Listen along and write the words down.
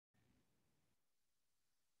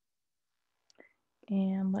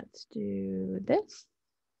And let's do this.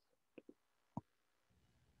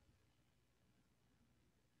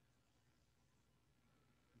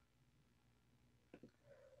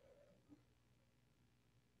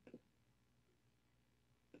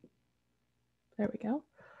 There we go.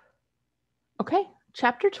 Okay,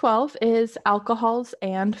 chapter 12 is alcohols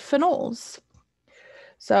and phenols.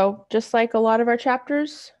 So just like a lot of our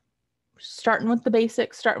chapters, starting with the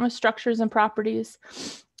basics, starting with structures and properties,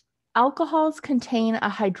 alcohols contain a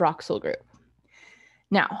hydroxyl group.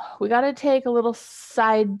 Now, we got to take a little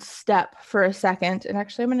side step for a second. And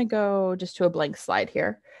actually, I'm going to go just to a blank slide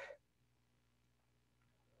here.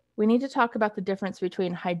 We need to talk about the difference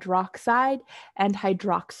between hydroxide and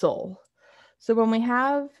hydroxyl. So when we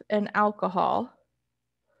have an alcohol,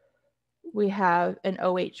 we have an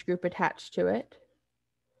OH group attached to it.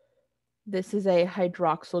 This is a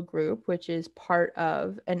hydroxyl group, which is part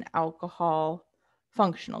of an alcohol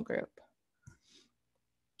functional group.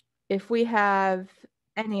 If we have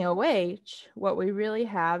NaOH, what we really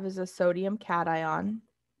have is a sodium cation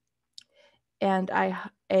and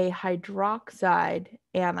a hydroxide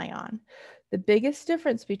anion. The biggest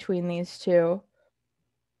difference between these two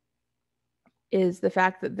is the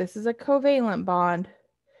fact that this is a covalent bond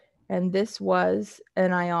and this was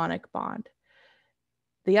an ionic bond.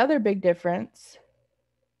 The other big difference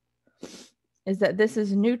is that this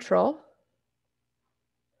is neutral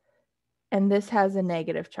and this has a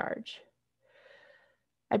negative charge.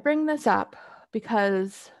 I bring this up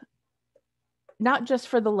because not just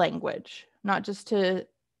for the language, not just to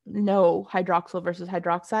know hydroxyl versus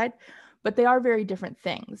hydroxide, but they are very different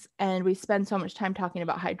things. And we spend so much time talking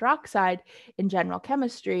about hydroxide in general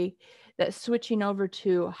chemistry that switching over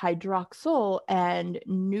to hydroxyl and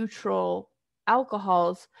neutral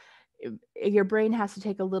alcohols, your brain has to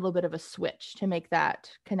take a little bit of a switch to make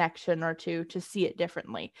that connection or to see it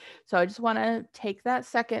differently. So I just want to take that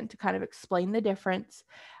second to kind of explain the difference.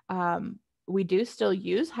 We do still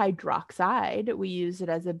use hydroxide. We use it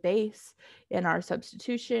as a base in our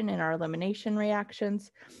substitution, in our elimination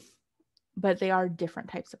reactions, but they are different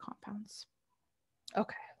types of compounds.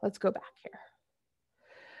 Okay, let's go back here.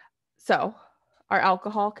 So our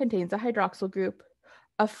alcohol contains a hydroxyl group.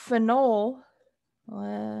 A phenol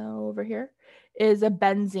over here is a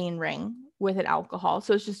benzene ring with an alcohol.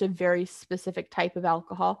 So it's just a very specific type of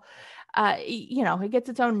alcohol. It gets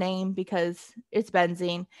its own name because it's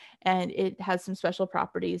benzene and it has some special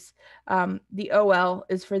properties. The OL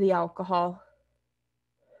is for the alcohol.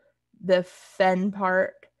 The phen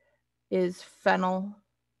part is phenyl,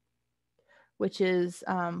 which is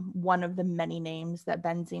one of the many names that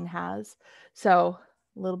benzene has. So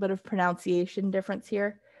a little bit of pronunciation difference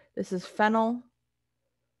here. This is phenyl.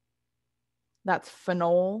 That's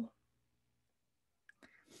phenol.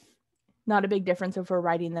 Not a big difference if we're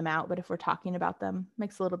writing them out, but if we're talking about them,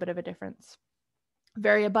 makes a little bit of a difference.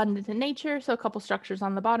 Very abundant in nature. So a couple structures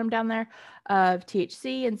on the bottom down there of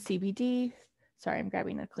THC and CBD. Sorry, I'm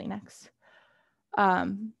grabbing a Kleenex.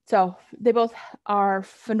 So they both are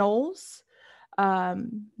phenols.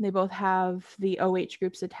 They both have the OH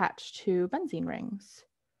groups attached to benzene rings.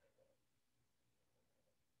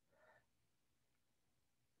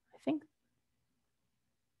 I think.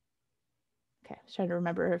 Okay, I was trying to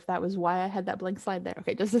remember if that was why I had that blank slide there.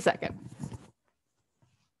 Okay, just a second.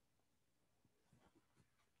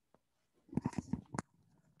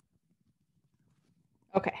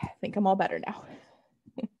 Okay, I think I'm all better now.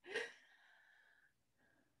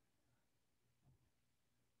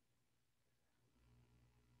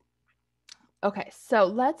 Okay, so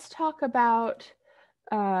let's talk about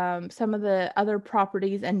some of the other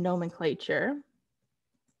properties and nomenclature.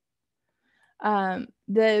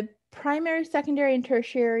 The primary, secondary, and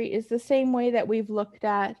tertiary is the same way that we've looked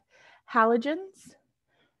at halogens.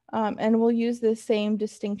 And we'll use the same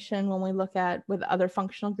distinction when we look at with other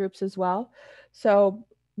functional groups as well. So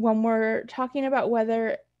when we're talking about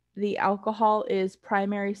whether the alcohol is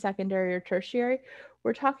primary, secondary, or tertiary,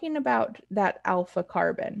 we're talking about that alpha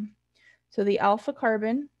carbon. So the alpha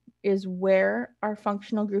carbon is where our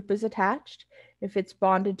functional group is attached. If it's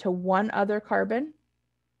bonded to one other carbon,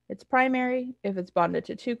 it's primary. If it's bonded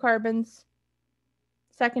to 2 carbons,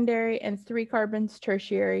 secondary, and 3 carbons,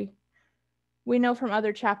 tertiary. We know from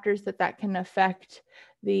other chapters that that can affect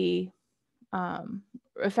the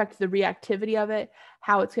reactivity of it,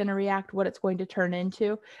 how it's going to react, what it's going to turn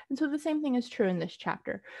into. And so the same thing is true in this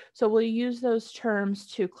chapter. So we'll use those terms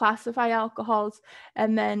to classify alcohols.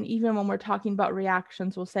 And then even when we're talking about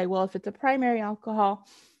reactions, we'll say, well, if it's a primary alcohol,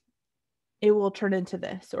 it will turn into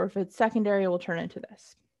this. Or if it's secondary, it will turn into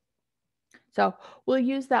this. So we'll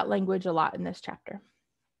use that language a lot in this chapter.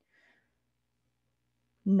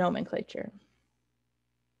 Nomenclature.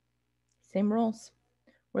 Same rules.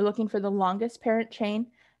 We're looking for the longest parent chain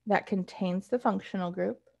that contains the functional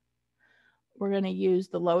group. We're going to use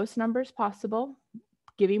the lowest numbers possible,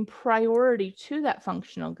 giving priority to that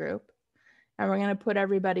functional group. And we're going to put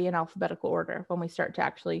everybody in alphabetical order when we start to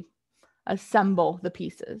actually assemble the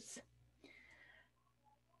pieces.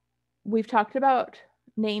 We've talked about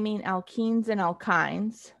naming alkenes and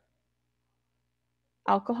alkynes.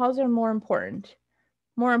 Alcohols are more important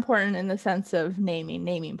in the sense of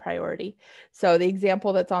naming priority. So the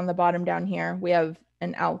example that's on the bottom down here, we have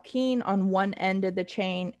an alkene on one end of the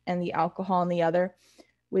chain and the alcohol on the other.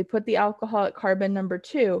 We put the alcohol at carbon number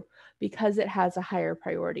 2 because it has a higher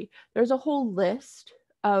priority. There's a whole list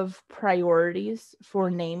of priorities for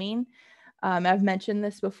naming. I've mentioned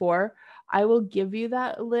this before. I will give you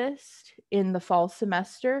that list in the fall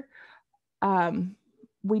semester.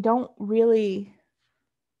 We don't really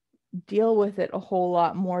deal with it a whole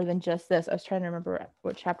lot more than just this. I was trying to remember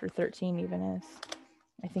what chapter 13 even is.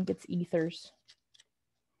 I think it's ethers.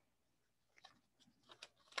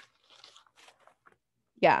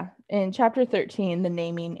 Yeah, in chapter 13, the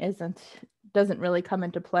naming doesn't really come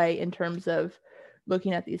into play in terms of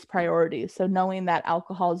looking at these priorities. So knowing that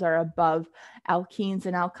alcohols are above alkenes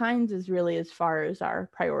and alkynes is really as far as our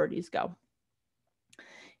priorities go.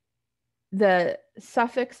 The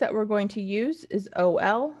suffix that we're going to use is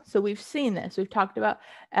OL. So we've seen this. We've talked about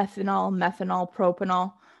ethanol, methanol,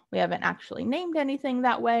 propanol. We haven't actually named anything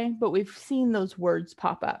that way, but we've seen those words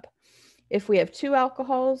pop up. If we have 2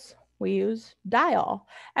 alcohols, we use diol.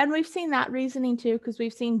 And we've seen that reasoning too, because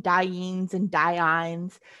we've seen dienes and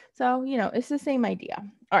diines. So, it's the same idea.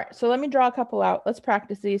 All right, so let me draw a couple out. Let's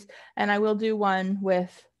practice these. And I will do one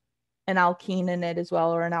with an alkene in it as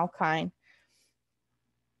well, or an alkyne.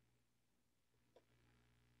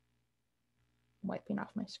 I'm wiping off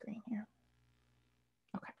my screen here.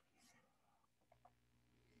 Okay.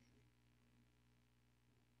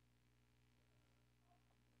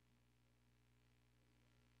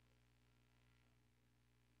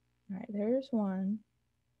 All right, there's one.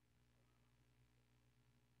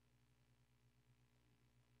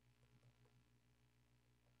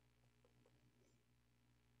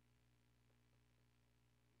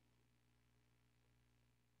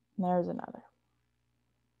 And there's another.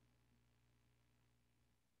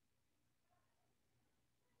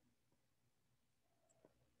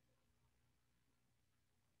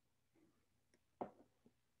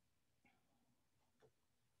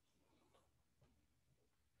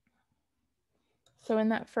 So in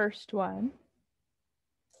that first one,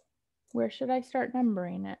 where should I start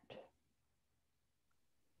numbering it?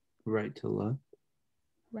 Right to left.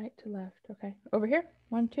 Right to left. Okay. Over here?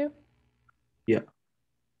 1, 2? Yeah.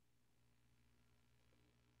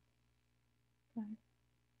 5,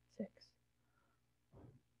 6.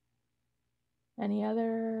 Any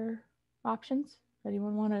other options?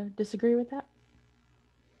 Anyone want to disagree with that?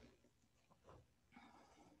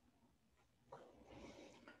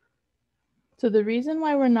 So the reason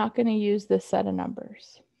why we're not going to use this set of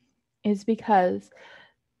numbers is because,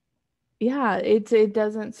 it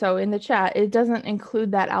doesn't, so in the chat, it doesn't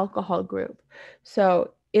include that alcohol group.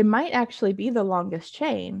 So it might actually be the longest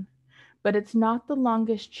chain, but it's not the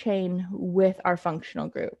longest chain with our functional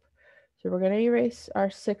group. So we're going to erase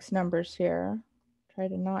our 6 numbers here. Try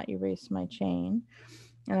to not erase my chain.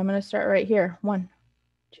 And I'm going to start right here. 1,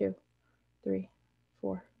 2, 3,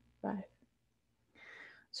 4, 5.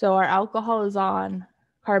 So our alcohol is on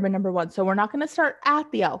carbon number 1. So we're not going to start at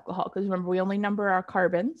the alcohol because remember, we only number our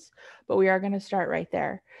carbons, but we are going to start right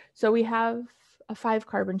there. So we have a 5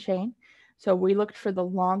 carbon chain. So we looked for the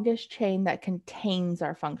longest chain that contains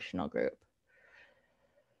our functional group.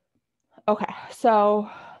 Okay, so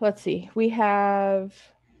let's see. We have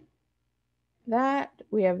that,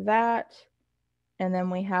 and then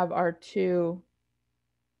we have our two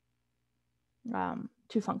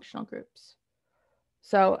functional groups.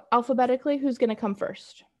 So alphabetically, who's going to come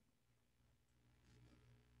first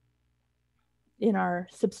in our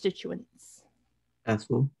substituents?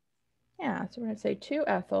 Ethyl. Yeah, so we're going to say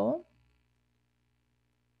 2-ethyl,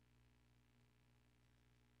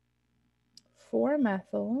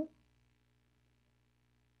 4-methyl,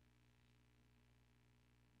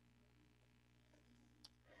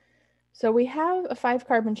 so we have a 5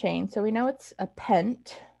 carbon chain, so we know it's a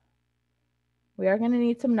pent. We are going to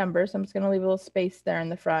need some numbers. I'm just going to leave a little space there in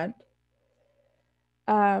the front.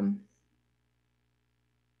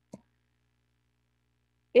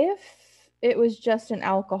 If it was just an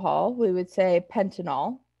alcohol, we would say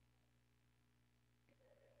pentanol.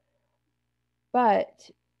 But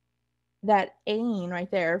that ane right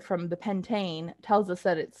there from the pentane tells us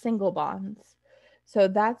that it's single bonds. So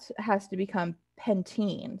that has to become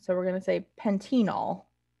pentene. So we're going to say pentenol.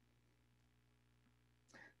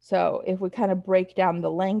 So if we kind of break down the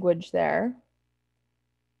language there,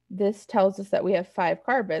 this tells us that we have 5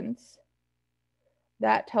 carbons.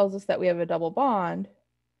 That tells us that we have a double bond.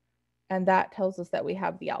 And that tells us that we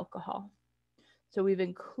have the alcohol. So we've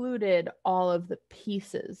included all of the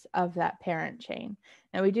pieces of that parent chain.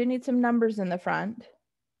 Now we do need some numbers in the front.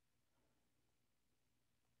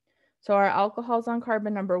 So our alcohol is on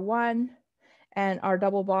carbon number 1, and our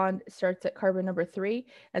double bond starts at carbon number 3.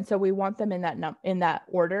 And so we want them in that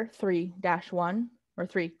order, 3-1 or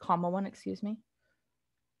 3-1, excuse me,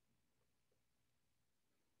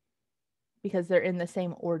 because they're in the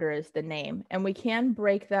same order as the name. And we can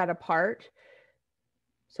break that apart.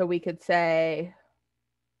 So we could say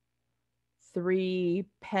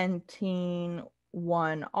 3-pentene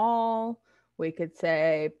 1-all. We could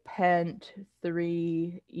say pent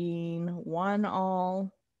 3-ene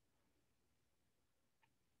 1-all.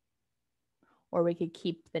 Or we could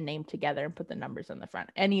keep the name together and put the numbers on the front.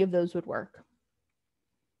 Any of those would work.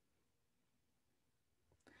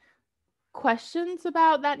 Questions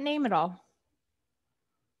about that name at all?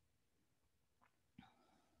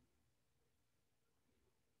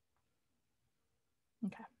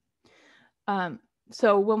 Okay.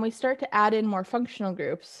 So when we start to add in more functional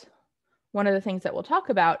groups, one of the things that we'll talk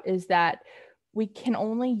about is that we can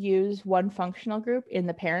only use one functional group in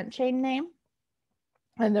the parent chain name,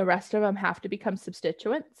 and the rest of them have to become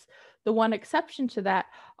substituents. The one exception to that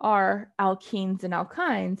are alkenes and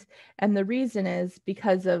alkynes, and the reason is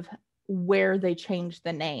because of where they change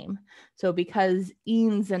the name. So because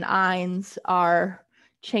enes and ines are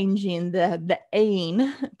changing the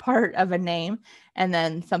ane part of a name, and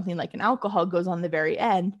then something like an alcohol goes on the very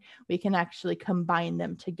end, we can actually combine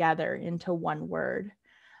them together into one word.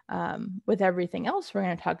 With everything else we're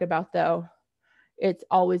going to talk about, though, it's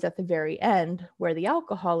always at the very end where the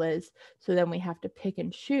alcohol is. So then we have to pick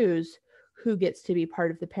and choose who gets to be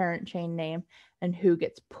part of the parent chain name and who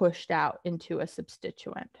gets pushed out into a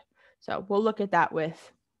substituent. So we'll look at that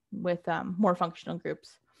with more functional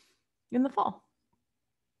groups in the fall.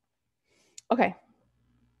 Okay,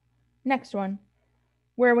 next one.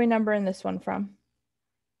 Where are we numbering this one from?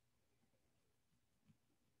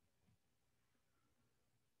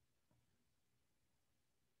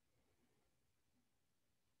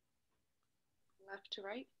 Left to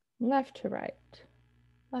right. Left to right.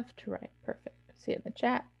 Left to right. Perfect. See it in the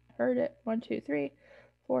chat. Heard it. 1, 2, 3,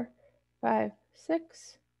 4, 5,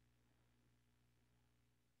 6.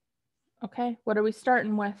 Okay, what are we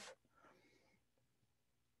starting with?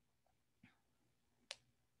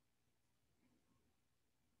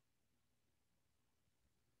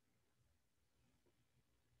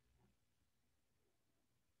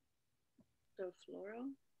 So fluoro.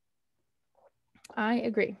 I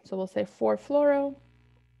agree. So we'll say 4-fluoro.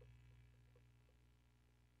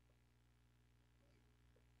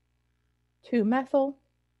 2-methyl.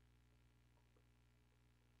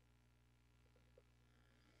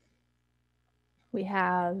 We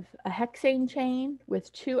have a hexane chain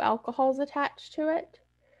with 2 alcohols attached to it.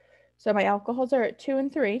 So my alcohols are at 2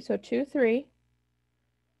 and 3, so 2, 3.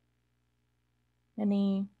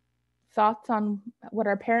 Any thoughts on what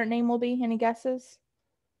our parent name will be? Any guesses?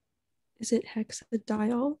 Is it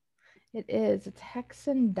hexadiol? It is. It's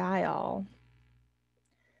hexanediol.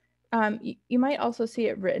 You might also see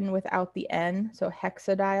it written without the N, so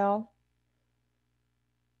hexadiol.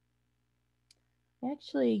 I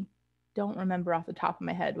actually don't remember off the top of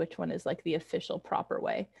my head which one is like the official proper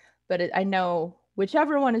way, but I know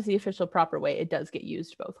whichever one is the official proper way, it does get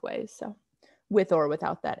used both ways. So with or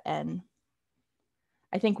without that N.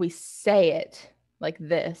 I think we say it like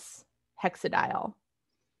this, hexadiol,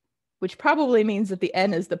 which probably means that the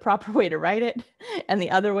N is the proper way to write it. And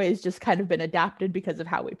the other way has just kind of been adapted because of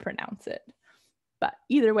how we pronounce it. But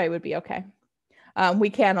either way would be okay. We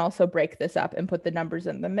can also break this up and put the numbers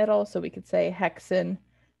in the middle. So we could say hexane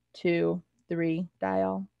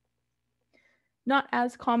 2,3-diol. Not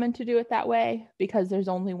as common to do it that way because there's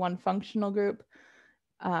only one functional group,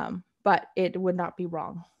 but it would not be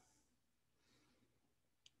wrong.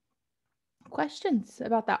 Questions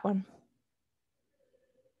about that one?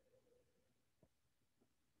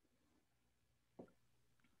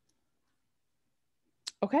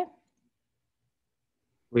 Okay.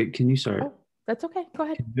 Wait, can you start? Oh, that's okay. Go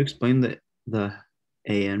ahead. Can you explain the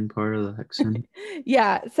AN part of the hexane?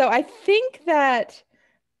 Yeah. So I think that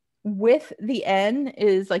with the N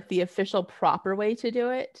is like the official proper way to do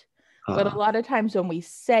it. But a lot of times when we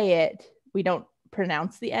say it, we don't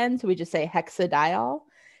pronounce the N. So we just say hexadiol.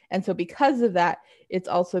 And so because of that, it's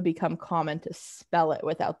also become common to spell it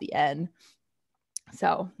without the N.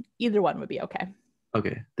 So either one would be okay.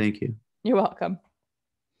 Okay, thank you. You're welcome.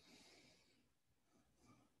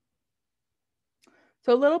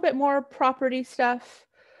 So a little bit more property stuff.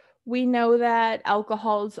 We know that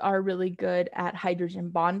alcohols are really good at hydrogen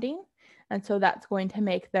bonding. And so that's going to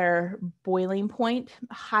make their boiling point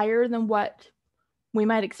higher than what we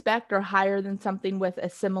might expect, or higher than something with a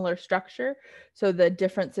similar structure. So the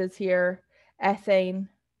differences here, ethane,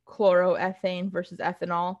 chloroethane versus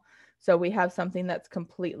ethanol. So we have something that's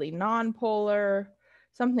completely non-polar,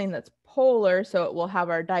 something that's polar, so it will have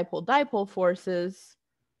our dipole-dipole forces,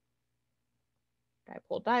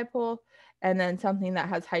 dipole-dipole, and then something that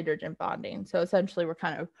has hydrogen bonding. So essentially we're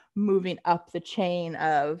kind of moving up the chain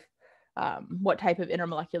of what type of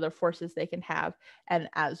intermolecular forces they can have. And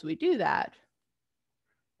as we do that,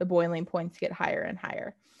 the boiling points get higher and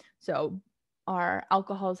higher. So our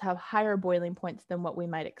alcohols have higher boiling points than what we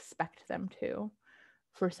might expect them to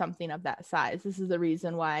for something of that size. This is the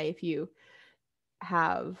reason why if you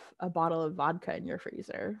have a bottle of vodka in your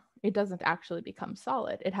freezer, it doesn't actually become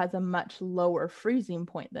solid. It has a much lower freezing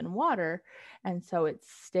point than water, and so it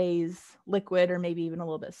stays liquid or maybe even a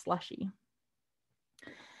little bit slushy.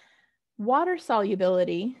 Water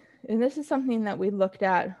solubility, and this is something that we looked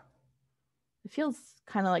at, it feels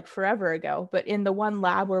kind of like forever ago, but in the one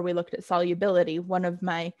lab where we looked at solubility, one of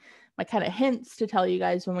my kind of hints to tell you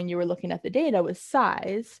guys when you were looking at the data was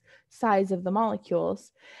size of the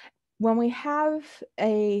molecules. When we have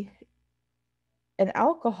an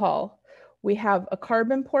alcohol, we have a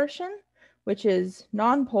carbon portion, which is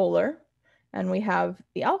nonpolar, and we have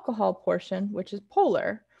the alcohol portion, which is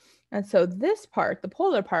polar. And so this part, the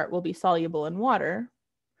polar part, will be soluble in water,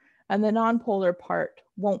 and the nonpolar part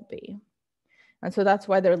won't be. And so that's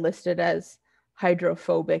why they're listed as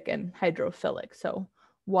hydrophobic and hydrophilic. So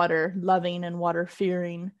water loving and water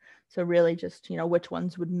fearing. So really just, which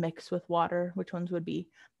ones would mix with water, which ones would be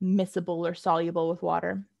miscible or soluble with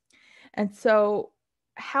water. And so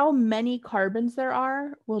how many carbons there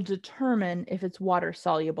are will determine if it's water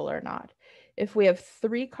soluble or not. If we have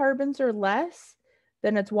 3 carbons or less,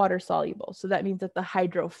 then it's water soluble. So that means that the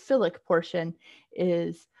hydrophilic portion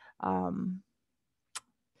is kind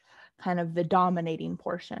of the dominating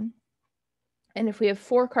portion. And if we have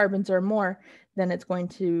 4 carbons or more, then it's going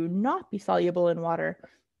to not be soluble in water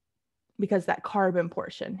because that carbon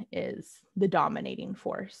portion is the dominating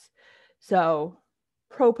force. So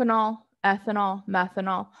propanol, ethanol,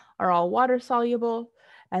 methanol are all water soluble.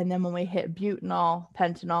 And then when we hit butanol,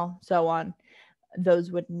 pentanol, so on,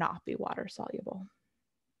 those would not be water soluble.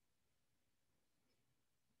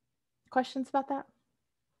 Questions about that?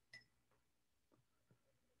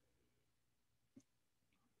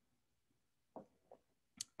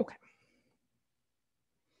 Okay.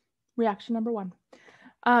 Reaction number 1.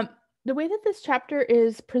 The way that this chapter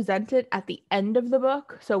is presented at the end of the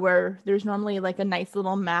book, so where there's normally like a nice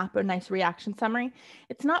little map, a nice reaction summary,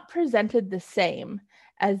 it's not presented the same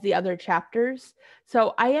as the other chapters.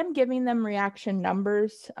 So I am giving them reaction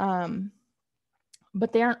numbers,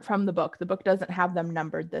 but they aren't from the book. The book doesn't have them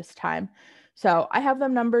numbered this time. So I have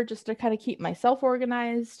them numbered just to kind of keep myself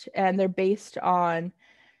organized, and they're based on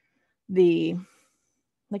the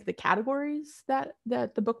categories that the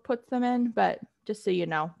book puts them in, but just so you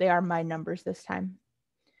know, they are my numbers this time.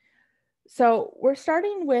 So we're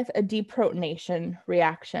starting with a deprotonation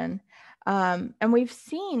reaction. And we've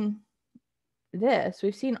seen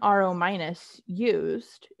RO minus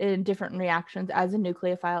used in different reactions as a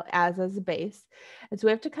nucleophile, as a base. And so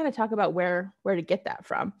we have to kind of talk about where to get that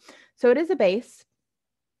from. So it is a base,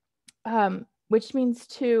 which means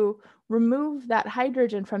to remove that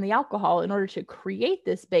hydrogen from the alcohol in order to create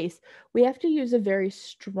this base, we have to use a very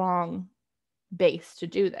strong base to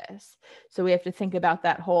do this. So we have to think about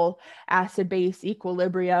that whole acid-base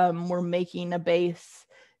equilibrium. We're making a base.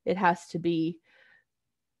 It has to be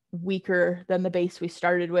weaker than the base we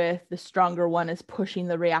started with. The stronger one is pushing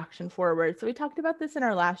the reaction forward. So we talked about this in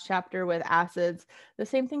our last chapter with acids. The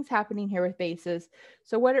same thing's happening here with bases.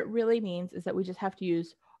 So what it really means is that we just have to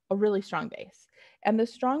use a really strong base. And the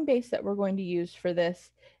strong base that we're going to use for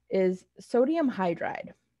this is sodium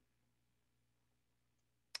hydride.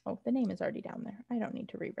 Oh, the name is already down there. I don't need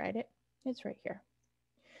to rewrite it. It's right here.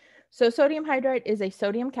 So sodium hydride is a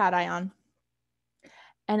sodium cation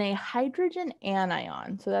and a hydrogen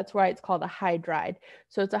anion. So that's why it's called a hydride.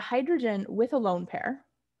 So it's a hydrogen with a lone pair,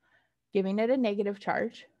 giving it a negative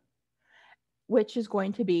charge, which is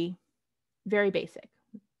going to be very basic.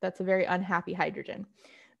 That's a very unhappy hydrogen.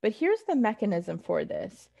 But here's the mechanism for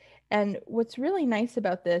this. And what's really nice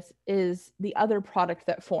about this is the other product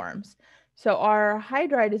that forms. So our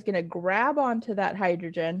hydride is going to grab onto that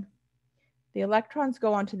hydrogen The electrons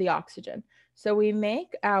go onto the oxygen. So we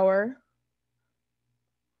make our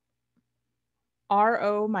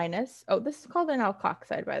RO minus. Oh, this is called an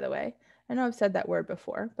alkoxide, by the way. I know I've said that word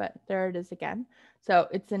before, but there it is again. So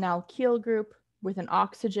it's an alkyl group with an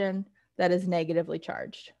oxygen that is negatively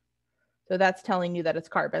charged. So that's telling you that it's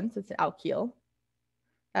carbons, it's an alkyl.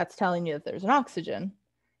 That's telling you that there's an oxygen.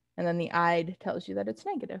 And then the ide tells you that it's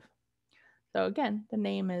negative. So again, the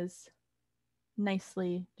name is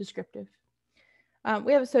nicely descriptive.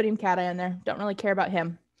 We have a sodium cation there. Don't really care about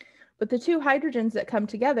him. But the two hydrogens that come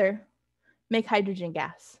together make hydrogen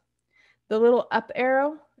gas. The little up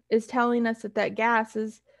arrow is telling us that that gas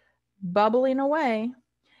is bubbling away,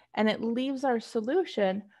 and it leaves our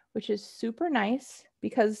solution, which is super nice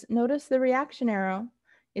because notice the reaction arrow.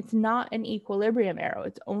 It's not an equilibrium arrow.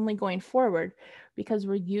 It's only going forward because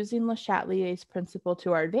we're using Le Chatelier's principle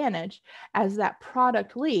to our advantage. As that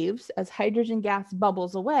product leaves, as hydrogen gas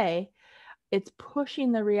bubbles away, it's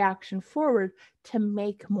pushing the reaction forward to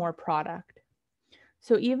make more product.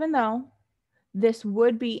 So even though this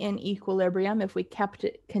would be in equilibrium if we kept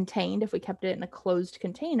it contained, if we kept it in a closed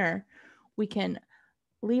container, we can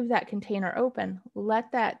leave that container open, let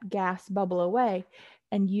that gas bubble away,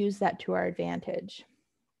 and use that to our advantage.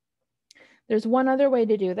 There's one other way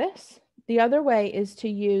to do this. The other way is to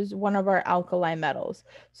use one of our alkali metals.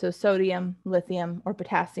 So sodium, lithium, or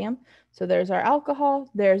potassium. So there's our alcohol,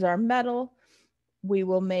 there's our metal. We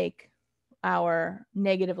will make our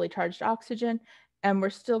negatively charged oxygen, and we're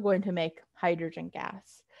still going to make hydrogen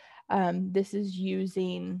gas. This is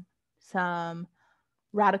using some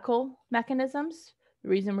radical mechanisms. The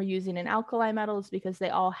reason we're using an alkali metal is because they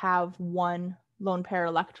all have one lone pair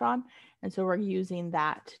electron, and so we're using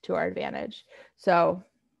that to our advantage. So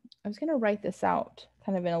I was going to write this out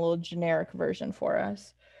kind of in a little generic version for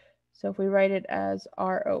us. So if we write it as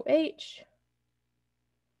ROH,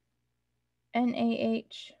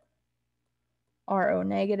 NaH, RO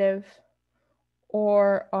negative,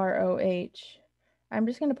 or ROH, I'm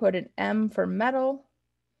just going to put an M for metal,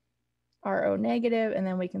 RO negative, and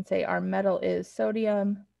then we can say our metal is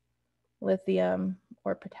sodium, lithium,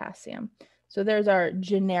 or potassium. So there's our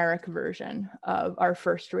generic version of our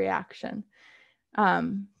first reaction.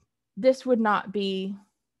 This would not be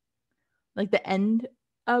like the end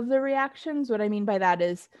of the reactions. What I mean by that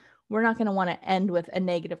is we're not going to want to end with a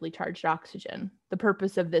negatively charged oxygen. The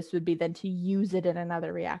purpose of this would be then to use it in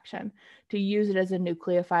another reaction, to use it as a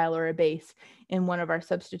nucleophile or a base in one of our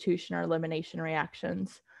substitution or elimination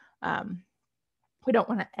reactions. We don't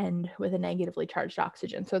want to end with a negatively charged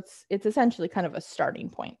oxygen. So it's essentially kind of a starting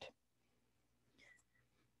point.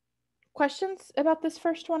 Questions about this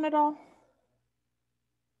first one at all?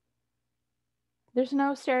 There's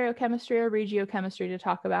no stereochemistry or regiochemistry to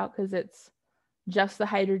talk about because it's just the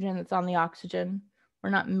hydrogen that's on the oxygen. We're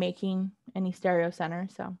not making any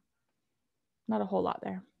stereocenter, so not a whole lot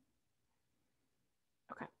there.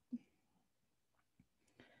 Okay.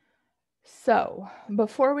 So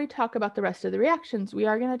before we talk about the rest of the reactions, we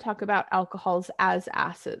are going to talk about alcohols as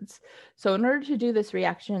acids. So in order to do this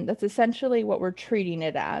reaction, that's essentially what we're treating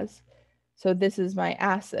it as. So this is my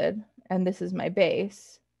acid, and this is my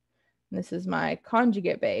base. And this is my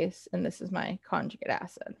conjugate base, and this is my conjugate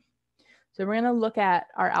acid. So we're going to look at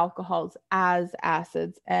our alcohols as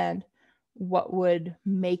acids and what would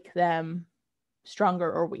make them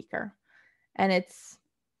stronger or weaker. And it's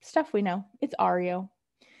stuff we know. It's ARIO.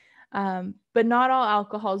 But not all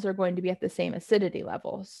alcohols are going to be at the same acidity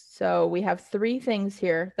levels. So we have three things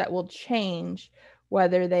here that will change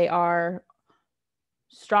whether they are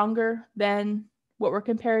stronger than what we're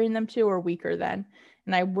comparing them to or weaker than.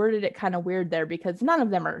 And I worded it kind of weird there because none of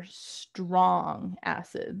them are strong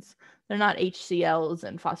acids. They're not HCl's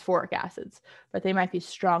and phosphoric acids, but they might be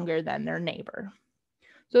stronger than their neighbor.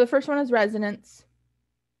 So the first one is resonance.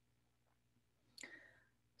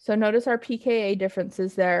 So notice our pKa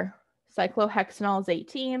differences there. Cyclohexanol is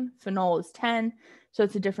 18, phenol is 10. So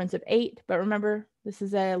it's a difference of 8. But remember, this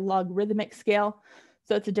is a logarithmic scale.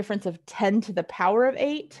 So it's a difference of 10 to the power of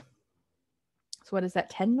 8. So what is that,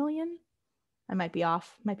 10 million? I might be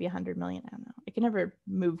off, might be 100 million. I don't know. I can never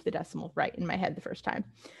move the decimal right in my head the first time.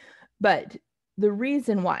 But the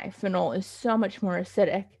reason why phenol is so much more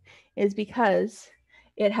acidic is because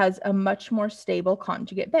it has a much more stable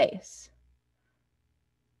conjugate base.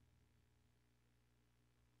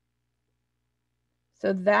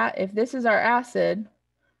 So that if this is our acid,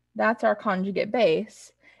 that's our conjugate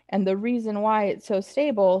base. And the reason why it's so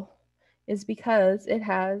stable is because it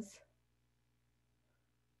has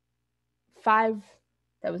 5,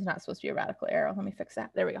 that was not supposed to be a radical arrow. Let me fix that.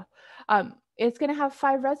 There we go. it's going to have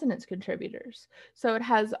 5 resonance contributors. So it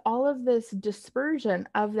has all of this dispersion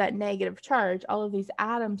of that negative charge, all of these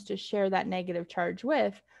atoms to share that negative charge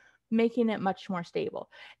with, making it much more stable.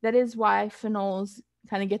 That is why phenols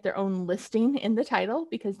kind of get their own listing in the title,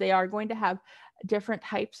 because they are going to have different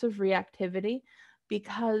types of reactivity,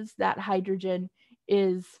 because that hydrogen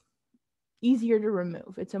is easier to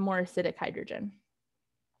remove. It's a more acidic hydrogen.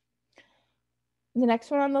 The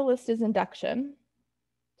next one on the list is induction.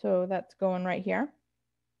 So that's going right here.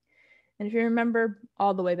 And if you remember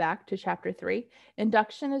all the way back to chapter 3,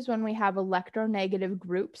 induction is when we have electronegative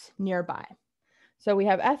groups nearby. So we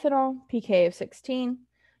have ethanol, pK of 16,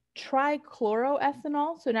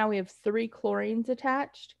 trichloroethanol. So now we have 3 chlorines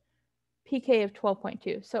attached, pK of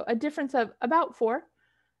 12.2. So a difference of about 4.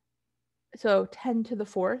 So 10 to the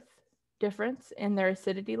 4th difference in their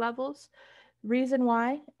acidity levels. Reason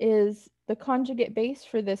why is the conjugate base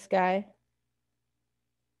for this guy,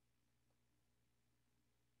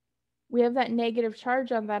 we have that negative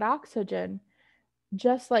charge on that oxygen,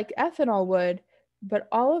 just like ethanol would, but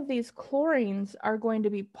all of these chlorines are going to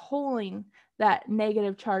be pulling that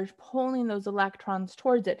negative charge, pulling those electrons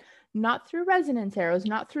towards it, not through resonance arrows,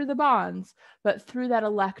 not through the bonds, but through that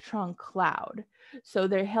electron cloud. So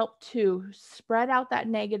they help to spread out that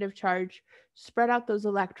negative charge, spread out those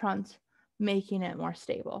electrons, making it more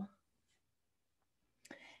stable.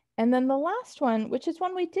 And then the last one, which is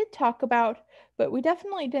one we did talk about, but we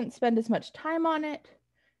definitely didn't spend as much time on it.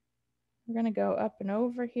 We're going to go up and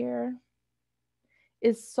over here,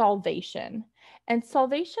 is solvation. And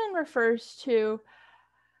solvation refers to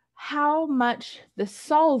how much the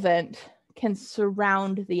solvent can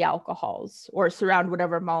surround the alcohols, or surround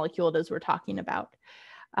whatever molecule it is we're talking about.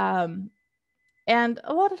 And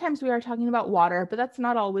a lot of times we are talking about water, but that's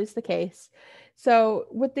not always the case. So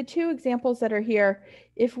with the 2 examples that are here,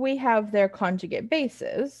 if we have their conjugate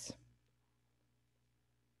bases,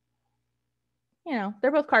 you know,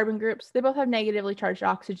 they're both carbon groups. They both have negatively charged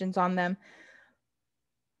oxygens on them.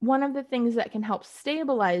 One of the things that can help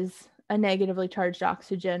stabilize a negatively charged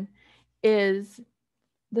oxygen is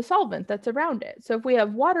the solvent that's around it. So if we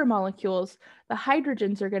have water molecules, the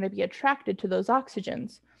hydrogens are going to be attracted to those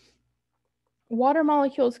oxygens. Water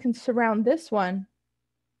molecules can surround this one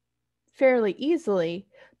fairly easily,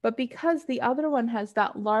 but because the other one has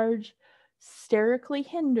that large sterically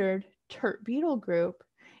hindered tert-butyl group,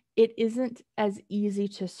 it isn't as easy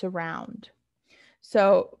to surround.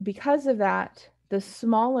 So because of that, the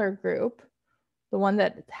smaller group, the one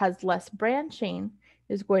that has less branching,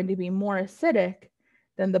 is going to be more acidic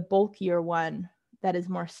than the bulkier one that is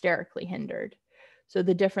more sterically hindered. So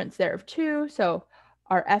the difference there of 2, so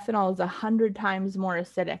our ethanol is 100 times more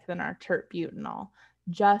acidic than our tert-butanol,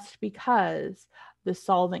 just because the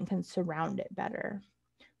solvent can surround it better.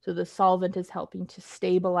 So the solvent is helping to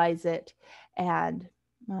stabilize it and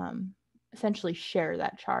essentially share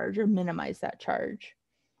that charge or minimize that charge.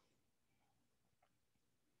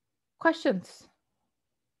 Questions?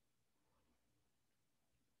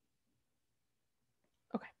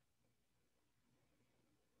 Okay.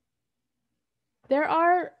 There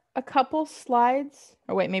are a couple slides,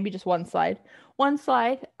 or wait, maybe just one slide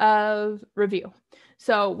of review.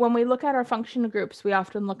 So when we look at our functional groups, we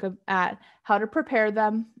often look at how to prepare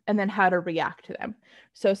them and then how to react to them.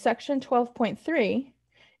 So section 12.3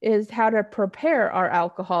 is how to prepare our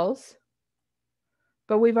alcohols,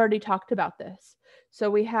 but we've already talked about this. So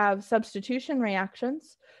we have substitution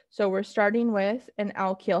reactions. So we're starting with an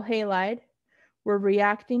alkyl halide. We're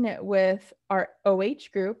reacting it with our OH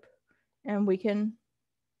group, and we can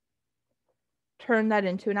turn that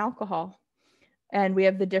into an alcohol. And we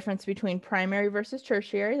have the difference between primary versus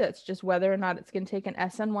tertiary. That's just whether or not it's going to take an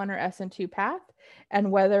SN1 or SN2 path,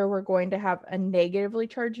 and whether we're going to have a negatively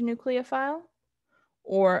charged nucleophile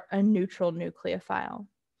or a neutral nucleophile.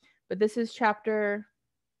 But this is chapter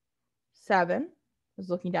 7. I was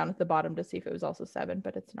looking down at the bottom to see if it was also 7,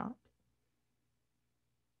 but it's not.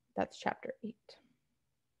 That's chapter 8.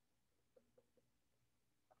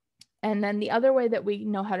 And then the other way that we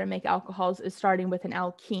know how to make alcohols is starting with an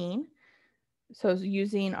alkene. So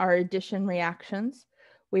using our addition reactions,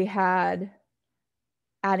 we had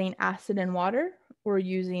adding acid and water, or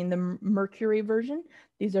using the mercury version.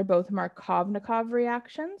 These are both Markovnikov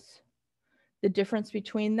reactions. The difference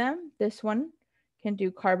between them, this one can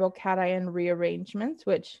do carbocation rearrangements,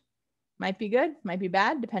 which might be good, might be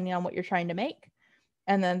bad, depending on what you're trying to make.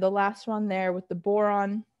 And then the last one there with the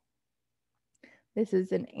boron, this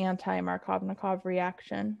is an anti-Markovnikov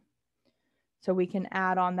reaction. So we can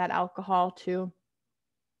add on that alcohol to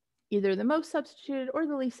either the most substituted or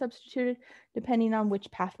the least substituted, depending on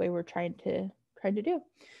which pathway we're trying to do.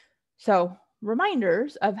 So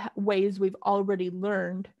reminders of ways we've already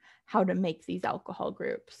learned how to make these alcohol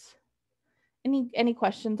groups. Any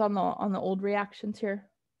questions on the old reactions here?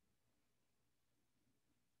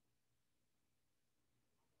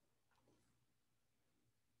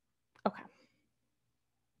 Okay.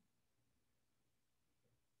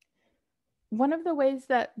 One of the ways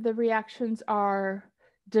that the reactions are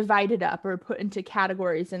divided up or put into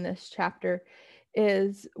categories in this chapter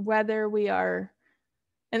is whether we are,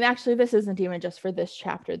 and actually this isn't even just for this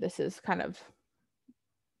chapter, this is kind of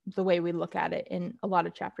the way we look at it in a lot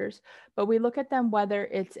of chapters, but we look at them whether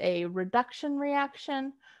it's a reduction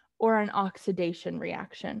reaction or an oxidation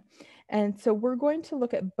reaction. And so we're going to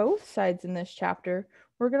look at both sides in this chapter.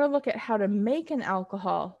 We're going to look at how to make an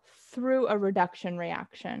alcohol through a reduction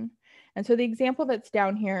reaction. And so the example that's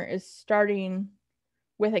down here is starting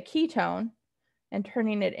with a ketone and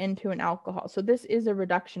turning it into an alcohol. So this is a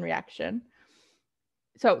reduction reaction.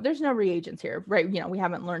 So there's no reagents here, right? You know, we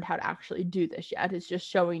haven't learned how to actually do this yet. It's just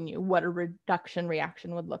showing you what a reduction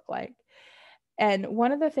reaction would look like. And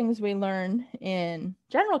one of the things we learn in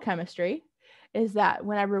general chemistry is that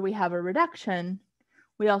whenever we have a reduction,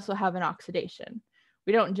 we also have an oxidation.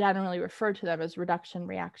 We don't generally refer to them as reduction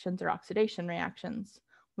reactions or oxidation reactions.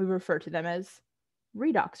 We refer to them as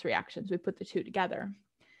redox reactions. We put the two together.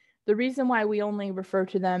 The reason why we only refer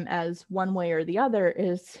to them as one way or the other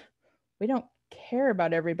is we don't care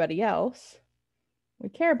about everybody else. We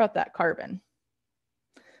care about that carbon.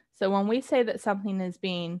 So when we say that something is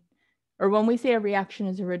being, or when we say a reaction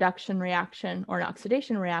is a reduction reaction or an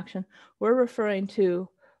oxidation reaction, we're referring to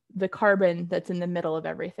the carbon that's in the middle of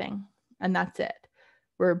everything. And that's it.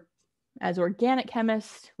 We're, as organic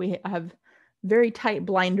chemists, we have very tight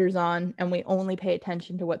blinders on and we only pay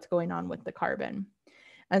attention to what's going on with the carbon.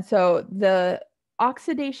 And so the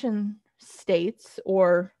oxidation states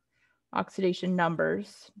or oxidation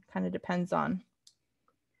numbers, kind of depends on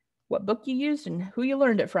what book you used and who you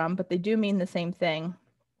learned it from, but they do mean the same thing.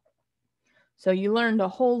 So you learned a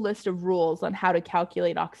whole list of rules on how to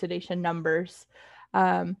calculate oxidation numbers.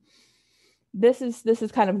 This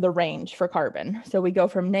is kind of the range for carbon. So we go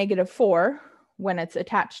from -4 when it's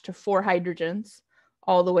attached to 4 hydrogens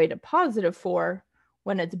all the way to +4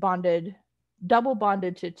 when it's bonded, double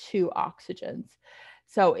bonded to 2 oxygens.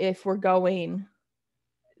 So if we're going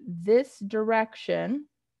this direction,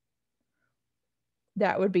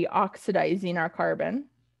 that would be oxidizing our carbon.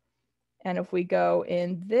 And if we go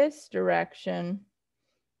in this direction,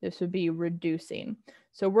 this would be reducing.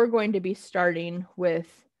 So we're going to be starting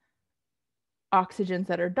with oxygens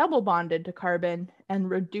that are double bonded to carbon and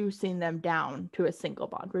reducing them down to a single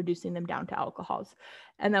bond, reducing them down to alcohols.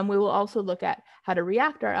 And then we will also look at how to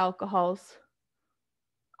react our alcohols,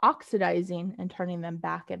 oxidizing and turning them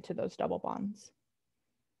back into those double bonds.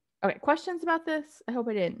 Okay, questions about this? I hope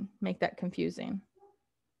I didn't make that confusing.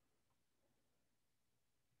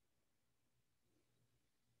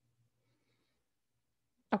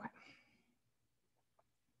 Okay.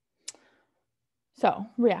 So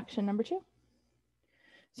reaction number 2.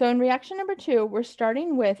 So in reaction number 2, we're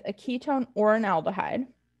starting with a ketone or an aldehyde.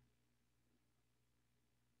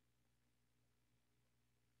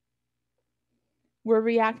 We're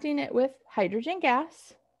reacting it with hydrogen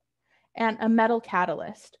gas and a metal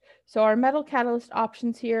catalyst. So our metal catalyst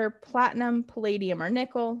options here, platinum, palladium, or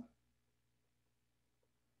nickel.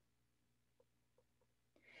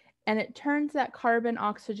 And it turns that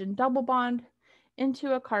carbon-oxygen double bond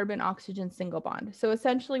into a carbon-oxygen single bond. So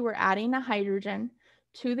essentially we're adding a hydrogen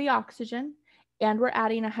to the oxygen and we're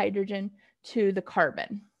adding a hydrogen to the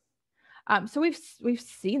carbon. So we've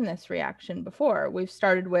seen this reaction before. We've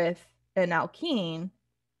started with an alkene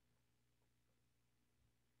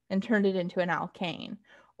and turned it into an alkane.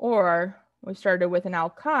 Or we started with an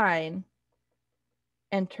alkyne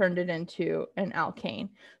and turned it into an alkane.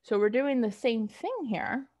 So we're doing the same thing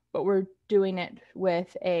here, but we're doing it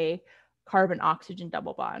with a carbon-oxygen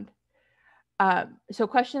double bond. So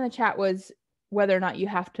question in the chat was whether or not you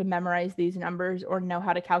have to memorize these numbers or know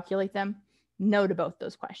how to calculate them. No to both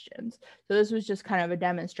those questions. So this was just kind of a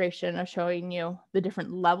demonstration of showing you the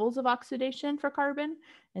different levels of oxidation for carbon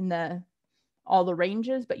and all the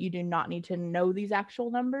ranges, but you do not need to know these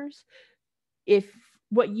actual numbers. If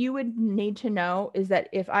what you would need to know is that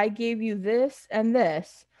if I gave you this and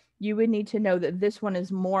this, you would need to know that this one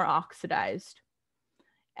is more oxidized.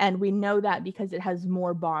 And we know that because it has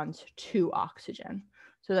more bonds to oxygen.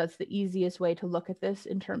 So that's the easiest way to look at this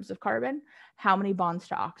in terms of carbon. How many bonds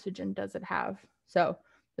to oxygen does it have? So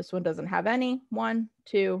this one doesn't have any. 1,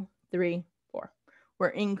 2, 3, 4. We're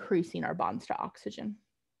increasing our bonds to oxygen.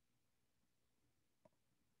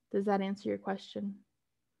 Does that answer your question?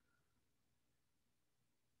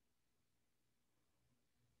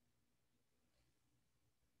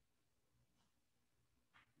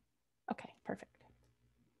 perfect.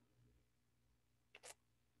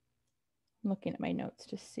 I'm looking at my notes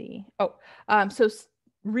to see. Oh, so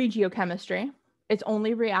regiochemistry, it's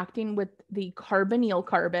only reacting with the carbonyl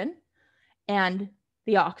carbon and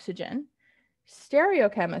the oxygen.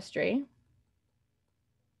 Stereochemistry,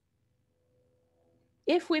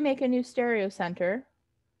 if we make a new stereocenter,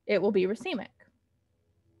 it will be racemic.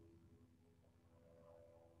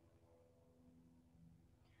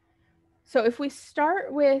 So if we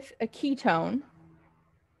start with a ketone,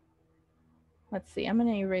 let's see, I'm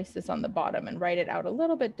going to erase this on the bottom and write it out a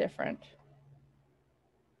little bit different.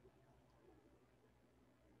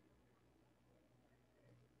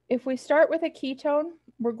 If we start with a ketone,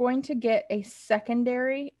 we're going to get a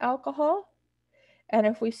secondary alcohol. And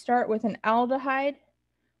if we start with an aldehyde,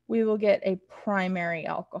 we will get a primary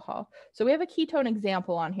alcohol. So we have a ketone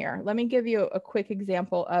example on here. Let me give you a quick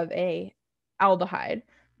example of a aldehyde.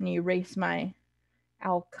 Let me erase my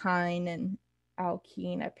alkyne and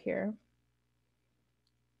alkene up here.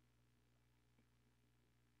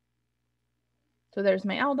 So there's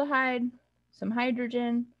my aldehyde, some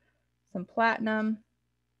hydrogen, some platinum.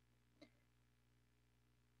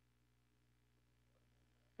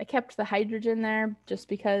 I kept the hydrogen there just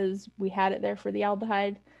because we had it there for the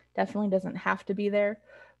aldehyde. Definitely doesn't have to be there,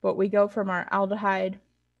 but we go from our aldehyde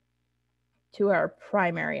to our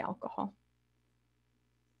primary alcohol.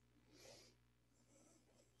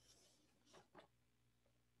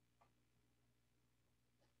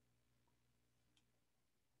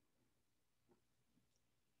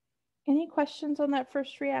 Any questions on that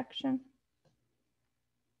first reaction?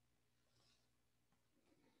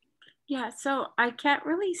 Yeah, so I can't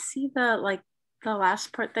really see the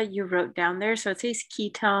last part that you wrote down there. So it says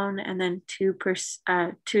ketone and then 2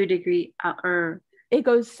 degree or it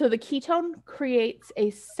goes, so the ketone creates a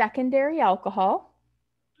secondary alcohol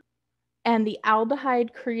and the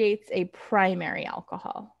aldehyde creates a primary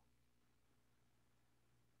alcohol.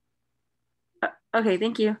 Okay,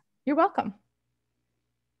 thank you. You're welcome.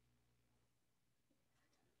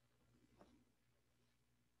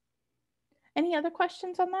 Any other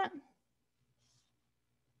questions on that?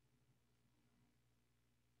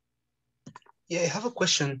 Yeah, I have a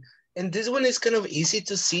question. And this one is kind of easy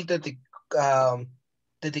to see that the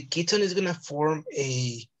ketone is gonna form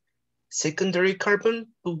a secondary carbon,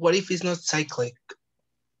 but what if it's not cyclic?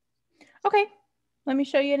 Okay, let me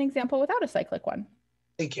show you an example without a cyclic one.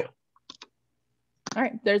 Thank you. All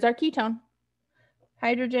right, there's our ketone.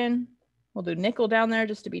 Hydrogen, we'll do nickel down there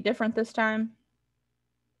just to be different this time.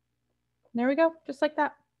 There we go, just like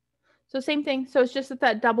that. So same thing, so it's just that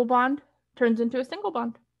that double bond turns into a single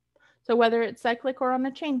bond. So whether it's cyclic or on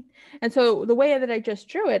a chain. And so the way that I just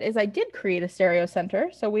drew it is I did create a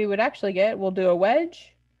stereocenter. So we would actually get, we'll do a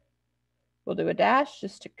wedge, we'll do a dash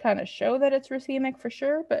just to kind of show that it's racemic for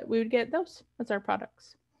sure, but we would get those as our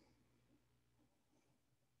products.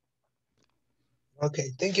 Okay,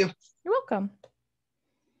 thank you. You're welcome.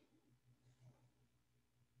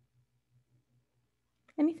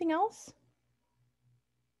 Anything else?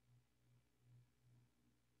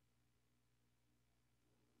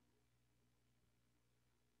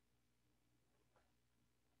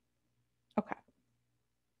 Okay.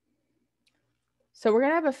 So we're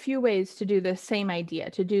going to have a few ways to do this same idea,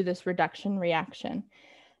 to do this reduction reaction.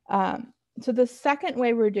 So the second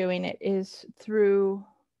way we're doing it is through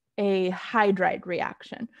a hydride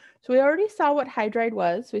reaction. So we already saw what hydride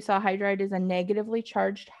was. We saw hydride is a negatively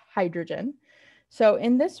charged hydrogen. So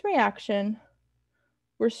in this reaction,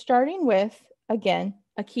 we're starting with, again,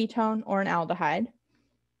 a ketone or an aldehyde. And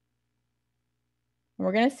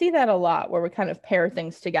we're going to see that a lot where we kind of pair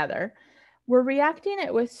things together. We're reacting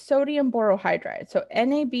it with sodium borohydride. So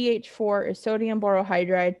NaBH4 is sodium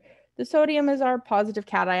borohydride. The sodium is our positive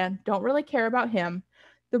cation. Don't really care about him.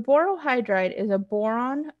 The borohydride is a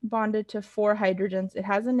boron bonded to 4 hydrogens. It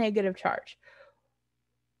has a negative charge.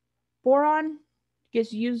 Boron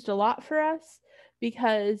gets used a lot for us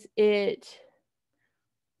because it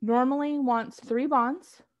normally wants 3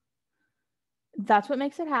 bonds. That's what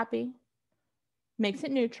makes it happy, makes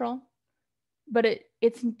it neutral, but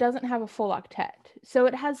it doesn't have a full octet. So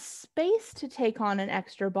it has space to take on an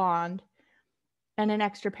extra bond and an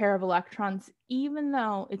extra pair of electrons, even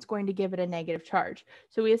though it's going to give it a negative charge.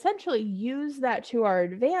 So we essentially use that to our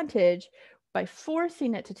advantage by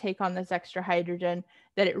forcing it to take on this extra hydrogen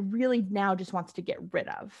that it really now just wants to get rid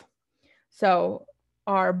of. So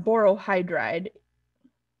our borohydride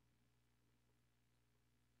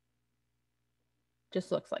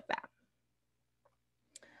just looks like that.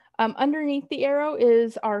 Underneath the arrow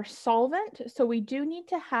is our solvent. So we do need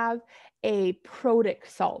to have a protic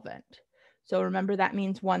solvent. So remember, that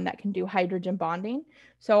means one that can do hydrogen bonding.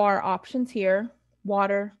 So our options here,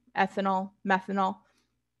 water, ethanol, methanol,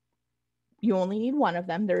 you only need one of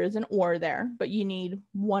them. There is an or there, but you need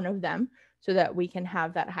one of them so that we can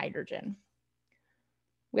have that hydrogen.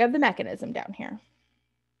 We have the mechanism down here.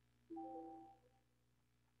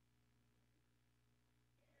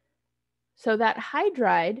 So that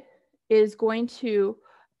hydride is going to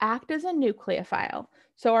act as a nucleophile.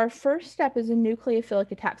 So our first step is a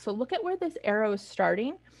nucleophilic attack. So look at where this arrow is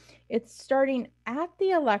starting. It's starting at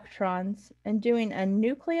the electrons and doing a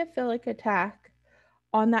nucleophilic attack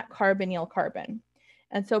on that carbonyl carbon.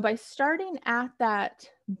 And so by starting at that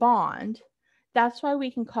bond, that's why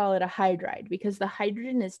we can call it a hydride, because the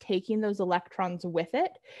hydrogen is taking those electrons with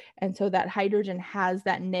it. And so that hydrogen has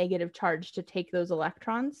that negative charge to take those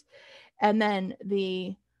electrons. And then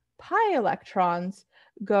the pi electrons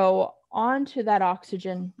go onto that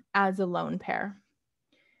oxygen as a lone pair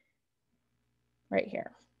right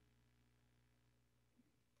here.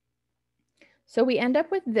 So we end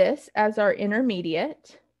up with this as our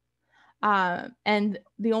intermediate. And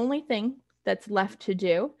the only thing that's left to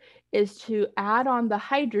do is to add on the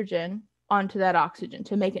hydrogen onto that oxygen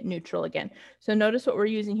to make it neutral again. So notice what we're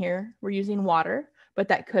using here. We're using water, but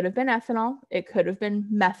that could have been ethanol. It could have been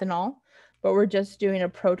methanol, but we're just doing a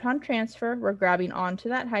proton transfer. We're grabbing onto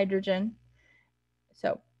that hydrogen.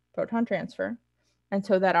 So proton transfer. And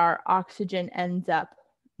so that our oxygen ends up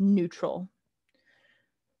neutral.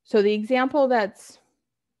 So the example that's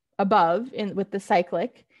above with the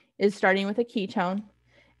cyclic is starting with a ketone.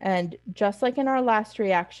 And just like in our last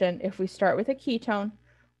reaction, if we start with a ketone,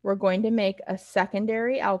 we're going to make a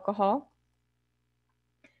secondary alcohol.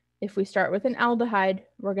 If we start with an aldehyde,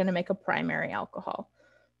 we're going to make a primary alcohol.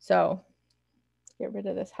 So get rid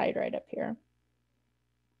of this hydride up here.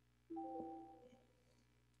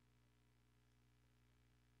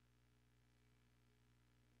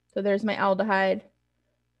 So there's my aldehyde.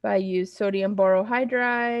 If I use sodium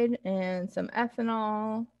borohydride and some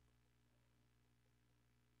ethanol,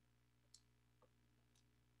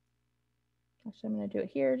 actually I'm going to do it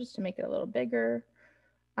here just to make it a little bigger.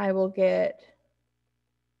 I will get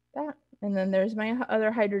that. And then there's my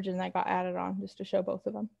other hydrogen that got added on just to show both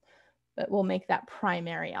of them. But we'll make that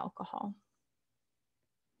primary alcohol.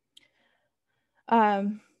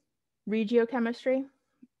 Regiochemistry,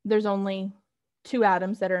 there's only 2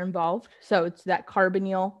 atoms that are involved. So it's that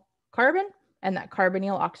carbonyl carbon and that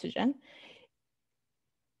carbonyl oxygen.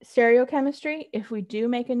 Stereochemistry, if we do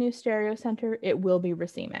make a new stereocenter, it will be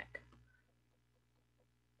racemic.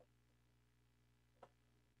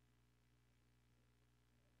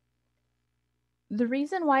 The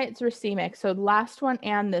reason why it's racemic, so the last one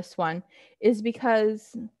and this one, is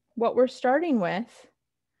because what we're starting with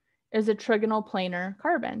is a trigonal planar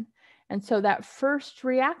carbon. And so that first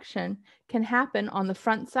reaction can happen on the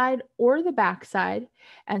front side or the back side.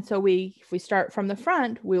 And so if we start from the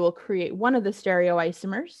front, we will create one of the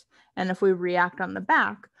stereoisomers. And if we react on the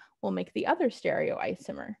back, we'll make the other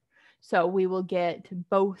stereoisomer. So we will get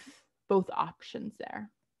both options there.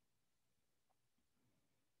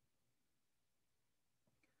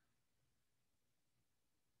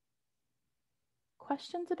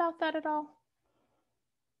 Questions about that at all?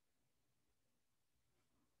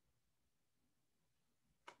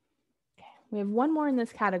 Okay, we have one more in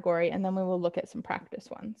this category, and then we will look at some practice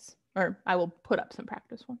ones, or I will put up some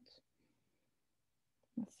practice ones.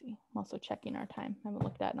 Let's see, I'm also checking our time. I haven't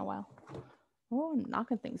looked at it in a while. Oh, I'm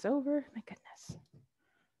knocking things over, my goodness.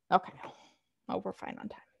 Okay, oh, we're fine on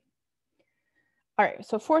time. All right,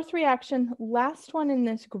 so 4th reaction, last one in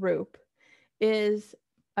this group is,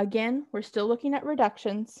 again, we're still looking at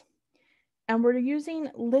reductions, and we're using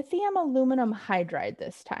lithium aluminum hydride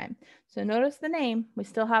this time. So notice the name, we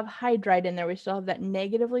still have hydride in there. We still have that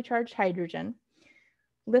negatively charged hydrogen.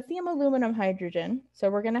 Lithium aluminum hydrogen. So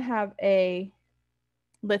we're going to have a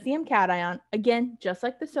lithium cation. Again, just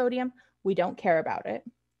like the sodium, we don't care about it.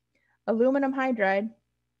 Aluminum hydride.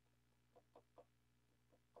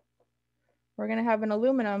 We're going to have an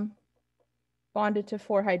aluminum bonded to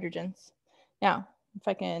 4 hydrogens. Now, if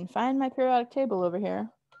I can find my periodic table over here,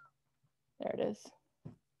 there it is.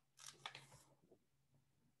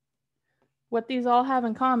 What these all have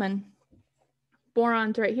in common,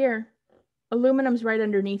 boron's right here, aluminum's right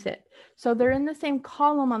underneath it. So they're in the same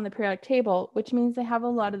column on the periodic table, which means they have a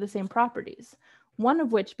lot of the same properties. One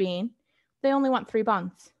of which being, they only want 3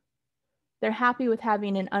 bonds. They're happy with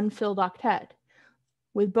having an unfilled octet.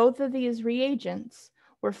 With both of these reagents,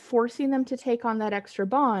 we're forcing them to take on that extra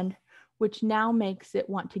bond. which now makes it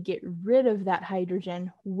want to get rid of that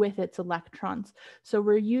hydrogen with its electrons. So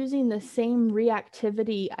we're using the same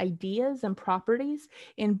reactivity ideas and properties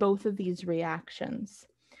in both of these reactions.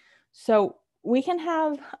 So we can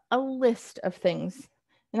have a list of things.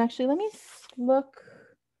 And actually, let me look.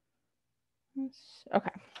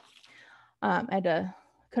 Okay. Couldn't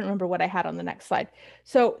remember what I had on the next slide.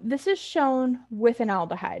 So this is shown with an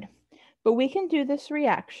aldehyde, but we can do this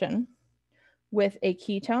reaction with a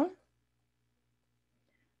ketone,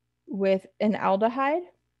 with an aldehyde,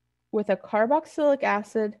 with a carboxylic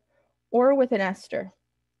acid, or with an ester.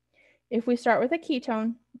 If we start with a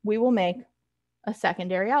ketone, we will make a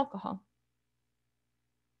secondary alcohol.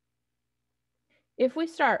 If we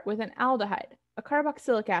start with an aldehyde, a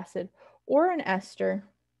carboxylic acid, or an ester,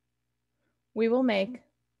 we will make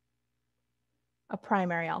a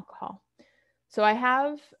primary alcohol. So I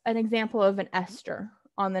have an example of an ester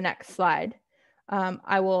on the next slide.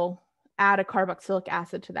 I will add a carboxylic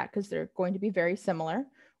acid to that because they're going to be very similar.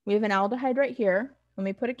 We have an aldehyde right here. Let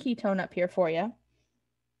me put a ketone up here for you.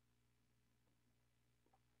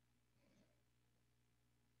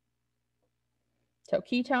 So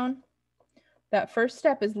ketone, that first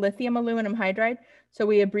step is lithium aluminum hydride. So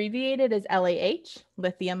we abbreviate it as LAH,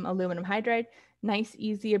 lithium aluminum hydride. Nice,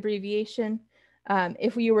 easy abbreviation.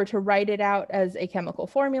 If we were to write it out as a chemical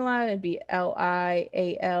formula, it'd be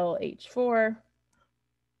LiAlH4.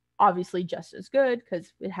 Obviously just as good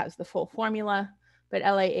because it has the full formula, but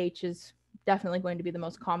LAH is definitely going to be the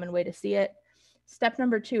most common way to see it. Step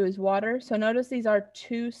number 2 is water. So notice these are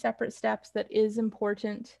 2 separate steps. That is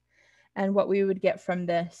important. And what we would get from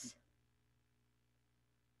this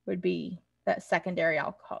would be that secondary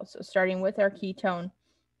alcohol. So starting with our ketone,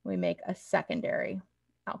 we make a secondary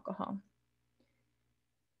alcohol.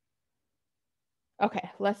 Okay,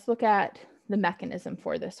 let's look at the mechanism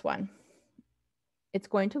for this one. It's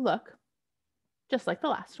going to look just like the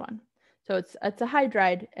last one. So it's a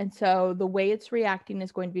hydride, and so the way it's reacting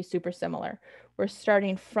is going to be super similar. We're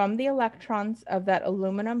starting from the electrons of that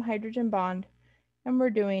aluminum hydrogen bond, and we're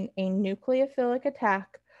doing a nucleophilic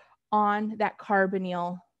attack on that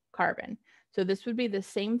carbonyl carbon. So this would be the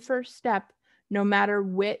same first step no matter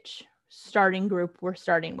which starting group we're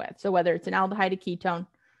starting with. So whether it's an aldehyde, a ketone,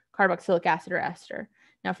 carboxylic acid, or ester.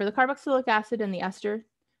 Now for the carboxylic acid and the ester,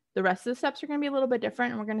 the rest of the steps are going to be a little bit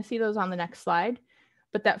different, and we're going to see those on the next slide,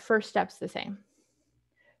 but that first step's the same.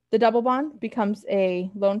 The double bond becomes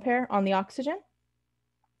a lone pair on the oxygen.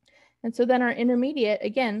 And so then our intermediate,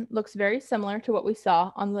 again, looks very similar to what we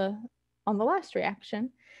saw on the last reaction.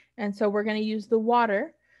 And so we're going to use the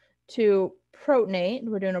water to protonate.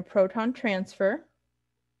 We're doing a proton transfer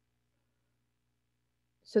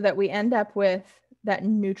so that we end up with that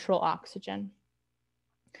neutral oxygen.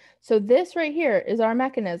 So this right here is our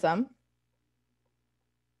mechanism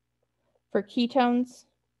for ketones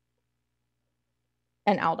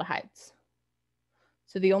and aldehydes.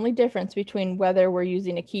 So the only difference between whether we're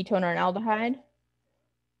using a ketone or an aldehyde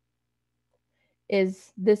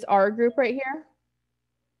is this R group right here.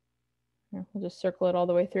 We'll just circle it all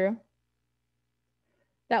the way through.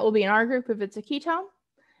 That will be an R group if it's a ketone.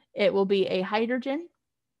 It will be a hydrogen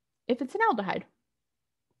if it's an aldehyde.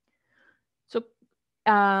 So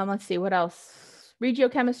let's see, what else?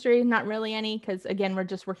 Regiochemistry, not really any, because again, we're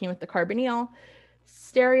just working with the carbonyl.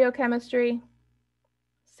 Stereochemistry,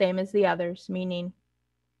 same as the others, meaning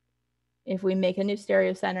if we make a new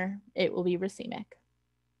stereocenter, it will be racemic.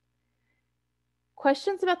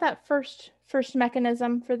 Questions about that first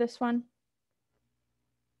mechanism for this one?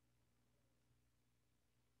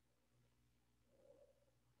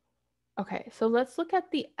 Okay, so let's look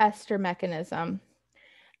at the ester mechanism.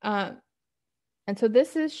 And so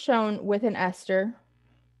this is shown with an ester.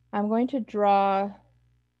 I'm going to draw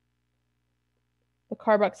the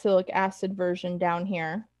carboxylic acid version down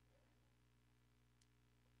here,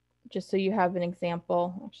 just so you have an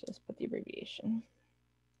example. Actually, let's put the abbreviation.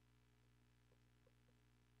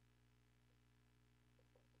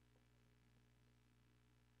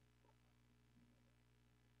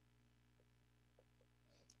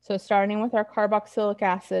 So starting with our carboxylic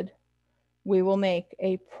acid, we will make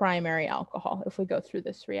a primary alcohol if we go through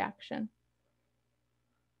this reaction.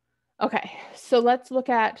 Okay, so let's look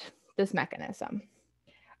at this mechanism.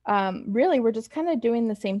 Really, we're just kind of doing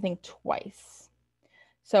the same thing twice.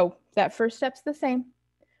 So that first step's the same.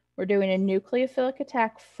 We're doing a nucleophilic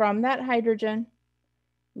attack from that hydrogen,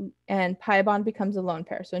 and pi bond becomes a lone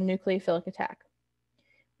pair, so nucleophilic attack.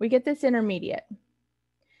 We get this intermediate.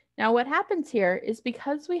 Now what happens here is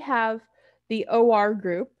because we have the OR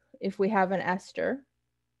group, if we have an ester,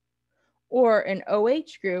 or an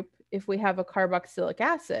OH group, if we have a carboxylic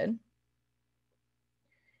acid,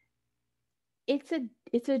 it's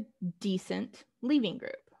a decent leaving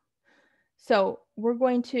group. So we're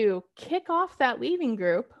going to kick off that leaving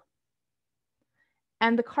group,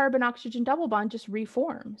 and the carbon-oxygen double bond just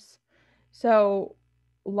reforms. So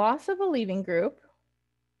loss of a leaving group,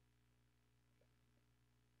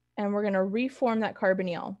 and we're going to reform that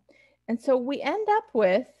carbonyl. And so we end up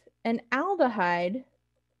with an aldehyde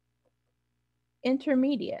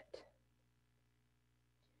intermediate.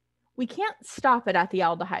 We can't stop it at the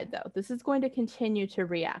aldehyde, though. This is going to continue to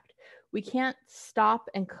react. We can't stop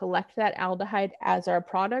and collect that aldehyde as our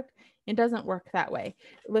product. It doesn't work that way.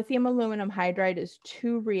 Lithium aluminum hydride is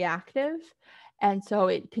too reactive, and so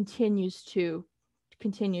it continues to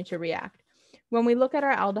react. When we look at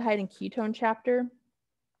our aldehyde and ketone chapter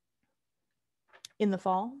in the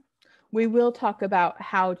fall, we will talk about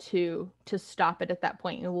how to stop it at that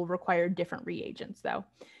point. It will require different reagents, though.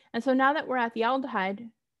 And so now that we're at the aldehyde,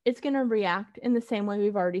 it's going to react in the same way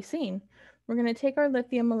we've already seen. We're going to take our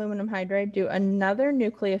lithium aluminum hydride, do another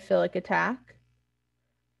nucleophilic attack.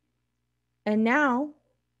 And now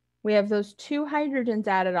we have those 2 hydrogens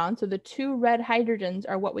added on. So the 2 red hydrogens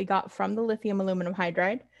are what we got from the lithium aluminum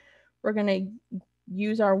hydride. We're going to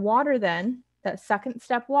use our water then, that second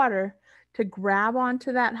step water, to grab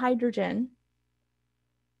onto that hydrogen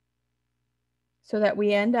so that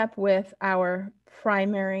we end up with our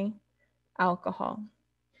primary alcohol.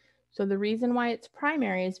 So the reason why it's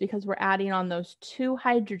primary is because we're adding on those 2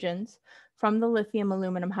 hydrogens from the lithium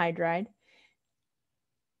aluminum hydride.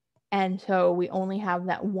 And so we only have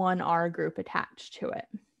that 1 R group attached to it.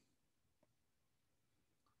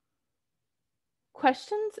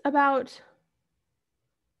 Questions about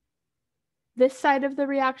this side of the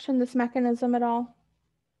reaction, this mechanism at all?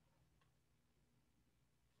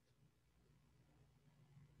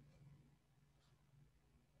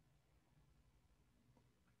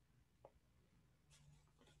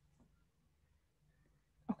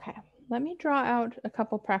 Okay, let me draw out a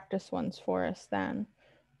couple practice ones for us then.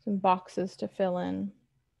 Some boxes to fill in.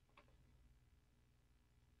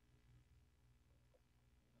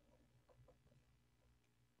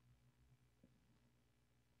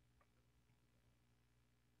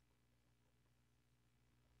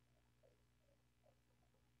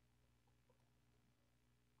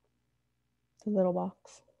 The little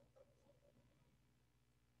box.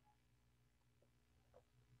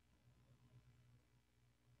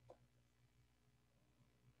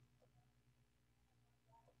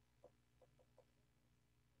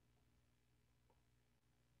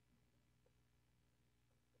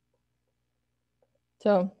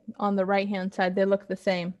 So on the right-hand side, they look the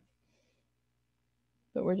same,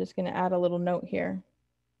 but we're just going to add a little note here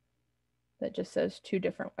that just says 2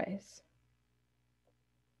 different ways.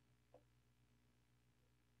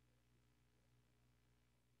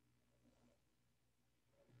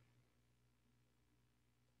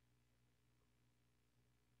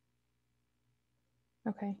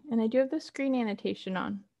 Okay, and I do have the screen annotation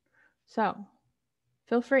on, so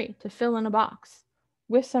feel free to fill in a box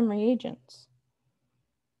with some reagents.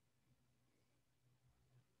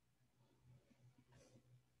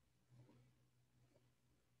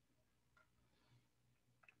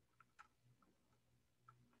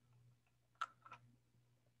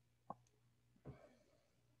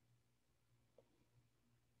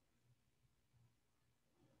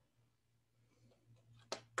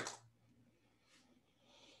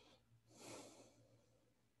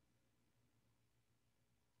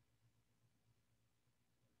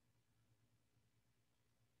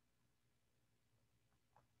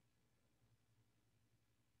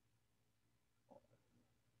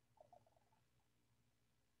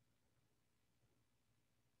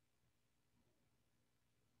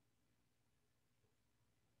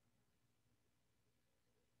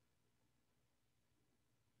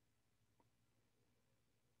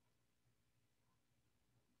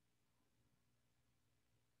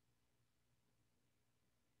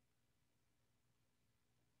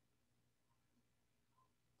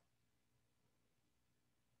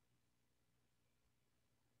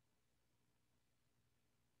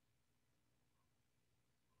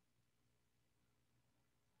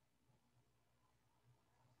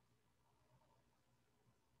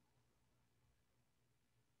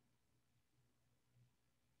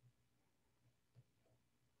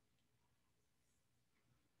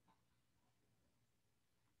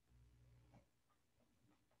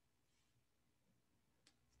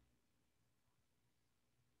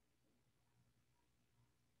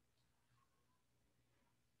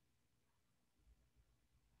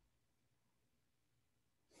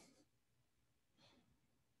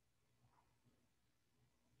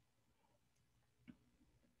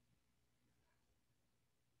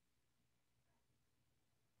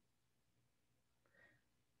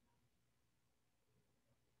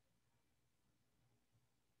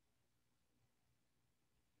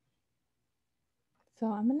 So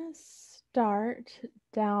I'm going to start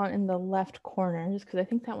down in the left corner just because I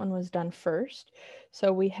think that one was done first.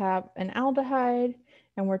 So we have an aldehyde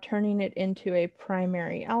and we're turning it into a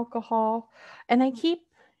primary alcohol. And I keep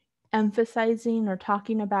emphasizing or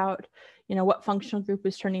talking about, what functional group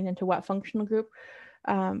is turning into what functional group,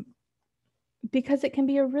 because it can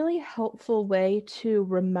be a really helpful way to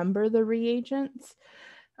remember the reagents.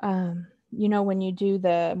 When you do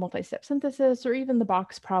the multi-step synthesis or even the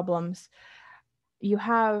box problems, you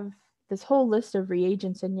have this whole list of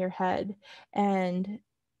reagents in your head, and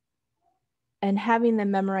having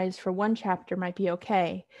them memorized for one chapter might be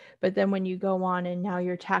okay, but then when you go on and now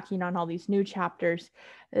you're tacking on all these new chapters,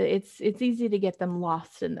 it's easy to get them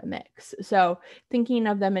lost in the mix. So thinking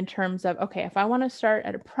of them in terms of, okay, if I want to start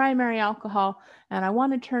at a primary alcohol and I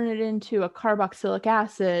want to turn it into a carboxylic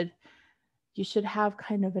acid, you should have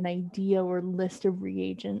kind of an idea or list of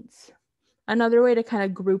reagents. Another way to kind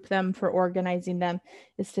of group them for organizing them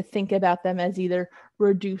is to think about them as either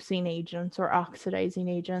reducing agents or oxidizing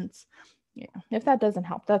agents. If that doesn't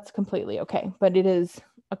help, that's completely okay, but it is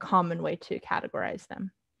a common way to categorize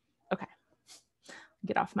them. Okay,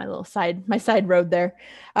 get off my little side road there.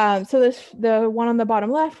 So the one on the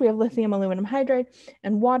bottom left, we have lithium aluminum hydride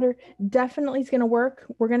and water. Definitely is going to work.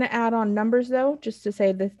 We're going to add on numbers though, just to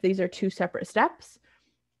say that these are two separate steps,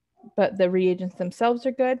 but the reagents themselves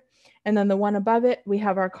are good. And then the one above it, we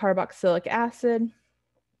have our carboxylic acid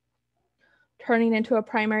turning into a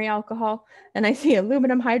primary alcohol. And I see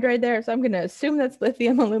aluminum hydride there, so I'm going to assume that's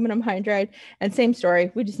lithium aluminum hydride. And same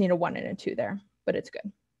story, we just need a 1 and a 2 there, but it's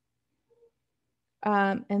good.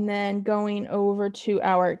 And then going over to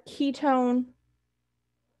our ketone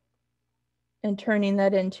and turning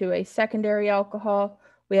that into a secondary alcohol,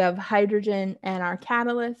 we have hydrogen and our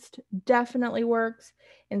catalyst. Definitely works.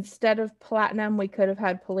 Instead of platinum, we could have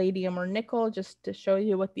had palladium or nickel just to show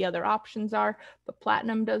you what the other options are, but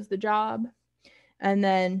platinum does the job. And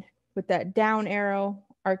then with that down arrow,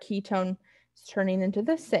 our ketone is turning into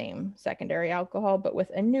the same secondary alcohol, but with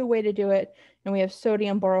a new way to do it. And we have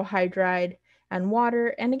sodium borohydride and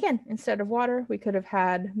water. And again, instead of water, we could have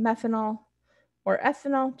had methanol or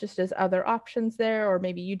ethanol, just as other options there, or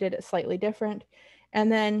maybe you did it slightly different. And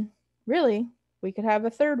then really, we could have a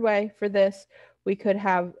third way for this. We could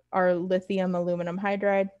have our lithium aluminum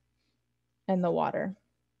hydride and the water.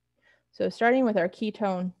 So starting with our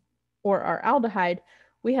ketone or our aldehyde,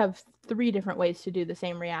 we have 3 different ways to do the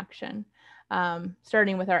same reaction.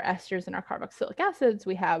 Starting with our esters and our carboxylic acids,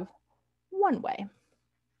 we have 1 way.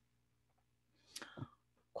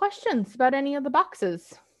 Questions about any of the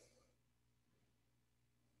boxes?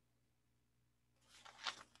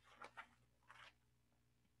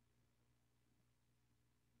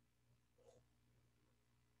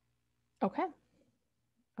 Okay.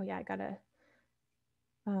 Oh yeah, I gotta,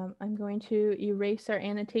 I'm going to erase our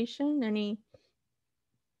annotation.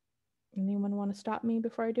 Anyone want to stop me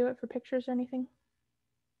before I do it for pictures or anything?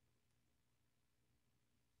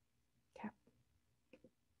 Okay.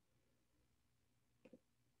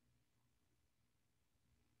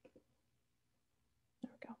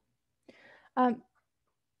 There we go.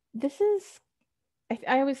 This is,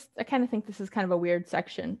 I kind of think this is kind of a weird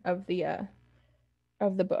section of the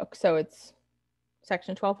book. So it's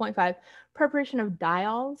section 12.5, preparation of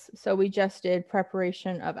diols. So we just did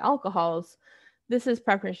preparation of alcohols. This is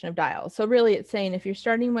preparation of diols. So really it's saying if you're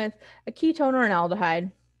starting with a ketone or an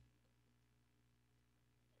aldehyde,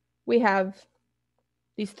 we have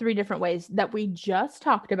these 3 different ways that we just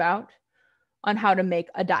talked about on how to make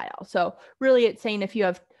a diol. So really it's saying if you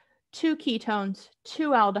have 2 ketones, 2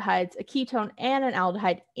 aldehydes, a ketone and an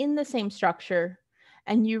aldehyde in the same structure,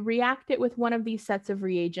 and you react it with one of these sets of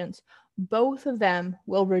reagents, both of them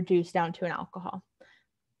will reduce down to an alcohol.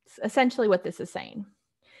 It's essentially what this is saying.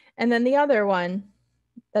 And then the other one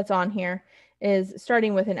that's on here is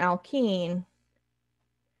starting with an alkene.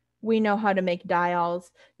 We know how to make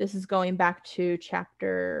diols. This is going back to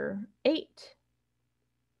chapter 8.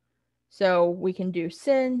 So we can do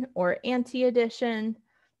syn or anti-addition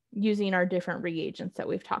using our different reagents that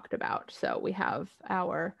we've talked about. So we have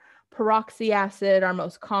our peroxy acid, our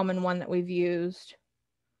most common one that we've used,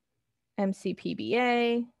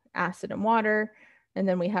 MCPBA, acid and water, and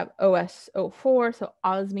then we have OSO4, so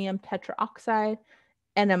osmium tetraoxide,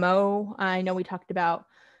 NMO. I know we talked about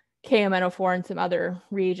KMNO4 and some other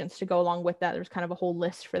reagents to go along with that. There's kind of a whole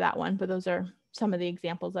list for that one, but those are some of the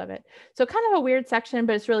examples of it. So kind of a weird section,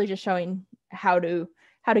 but it's really just showing how to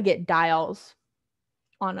get diols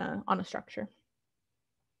on a structure.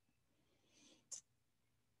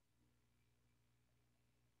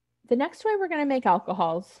 The next way we're going to make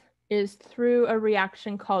alcohols is through a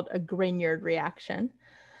reaction called a Grignard reaction.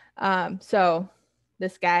 So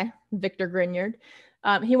this guy, Victor Grignard.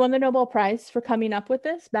 He won the Nobel Prize for coming up with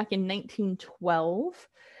this back in 1912.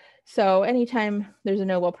 So anytime there's a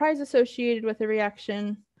Nobel Prize associated with a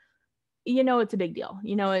reaction, you know it's a big deal.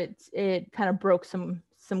 You know it kind of broke some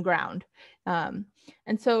ground. And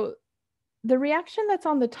so the reaction that's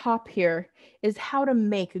on the top here is how to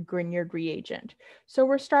make a Grignard reagent. So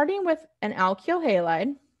we're starting with an alkyl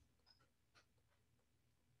halide.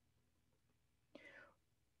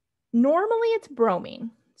 Normally it's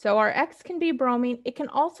bromine. So our X can be bromine. It can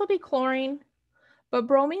also be chlorine, but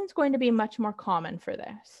bromine is going to be much more common for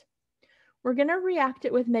this. We're going to react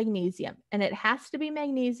it with magnesium, and it has to be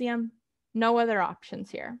magnesium, no other options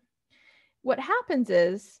here. What happens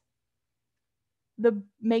is the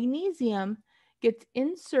magnesium gets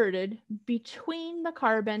inserted between the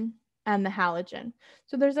carbon and the halogen.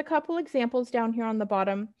 So there's a couple examples down here on the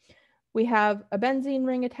bottom. We have a benzene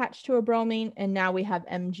ring attached to a bromine, and now we have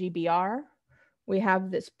MgBr. We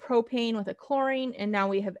have this propane with a chlorine, and now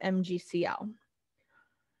we have MgCl.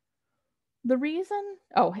 The reason,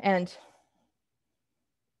 and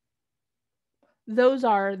those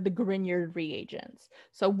are the Grignard reagents.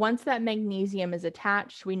 So once that magnesium is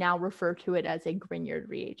attached, we now refer to it as a Grignard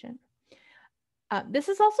reagent. This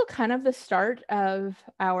is also kind of the start of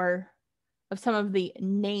some of the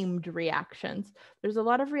named reactions. There's a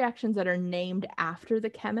lot of reactions that are named after the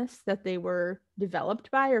chemists that they were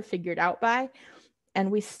developed by or figured out by,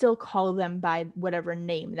 and we still call them by whatever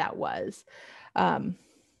name that was.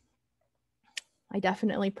 I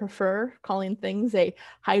definitely prefer calling things a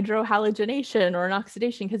hydrohalogenation or an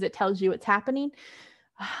oxidation because it tells you what's happening,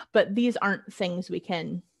 but these aren't things we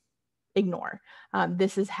can ignore.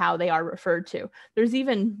 This is how they are referred to. There's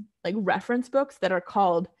even like reference books that are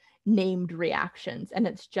called named reactions, and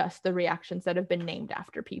it's just the reactions that have been named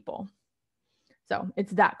after people. So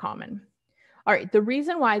it's that common. All right, the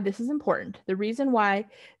reason why this is important, the reason why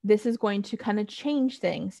this is going to kind of change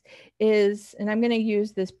things is, and I'm going to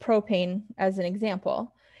use this propane as an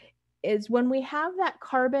example, is when we have that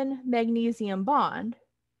carbon magnesium bond,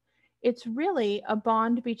 it's really a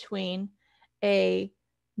bond between a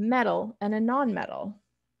metal and a non-metal.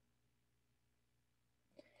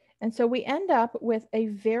 And so we end up with a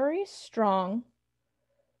very strong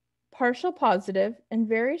partial positive and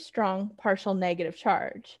very strong partial negative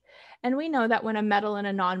charge. And we know that when a metal and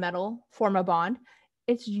a non-metal form a bond,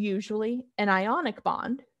 it's usually an ionic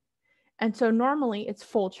bond. And so normally it's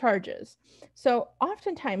full charges. So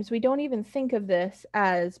oftentimes we don't even think of this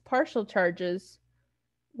as partial charges.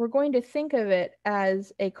 We're going to think of it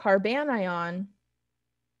as a carbanion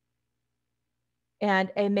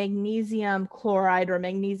and a magnesium chloride or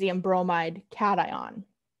magnesium bromide cation.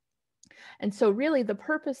 And so really the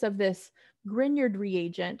purpose of this Grignard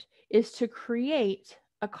reagent is to create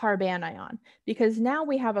a carbanion, because now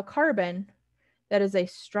we have a carbon that is a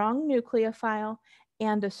strong nucleophile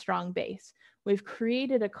and a strong base. We've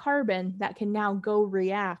created a carbon that can now go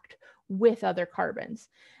react with other carbons.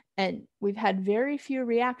 And we've had very few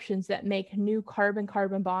reactions that make new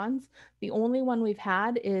carbon-carbon bonds. The only one we've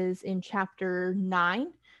had is in chapter 9,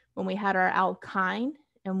 when we had our alkyne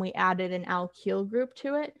and we added an alkyl group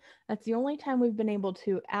to it. That's the only time we've been able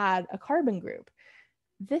to add a carbon group.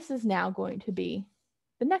 This is now going to be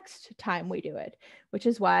the next time we do it, which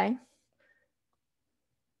is why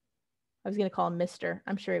I was going to call him Mr.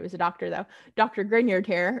 I'm sure he was a doctor though. Dr. Grignard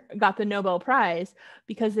here got the Nobel Prize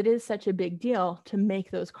because it is such a big deal to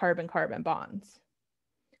make those carbon-carbon bonds.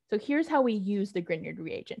 So here's how we use the Grignard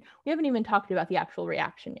reagent. We haven't even talked about the actual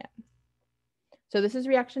reaction yet. So this is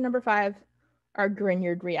reaction number 5, our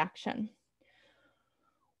Grignard reaction.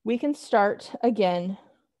 We can start again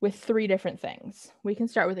with 3 different things. We can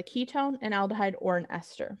start with a ketone, an aldehyde, or an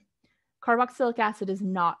ester. Carboxylic acid is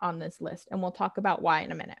not on this list, and we'll talk about why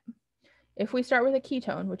in a minute. If we start with a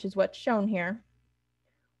ketone, which is what's shown here,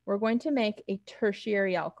 we're going to make a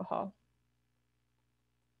tertiary alcohol.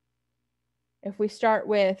 If we start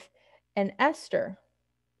with an ester,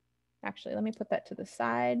 actually, let me put that to the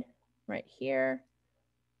side right here.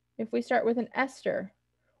 If we start with an ester,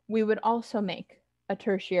 we would also make a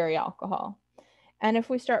tertiary alcohol. And if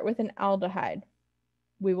we start with an aldehyde,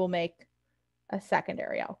 we will make a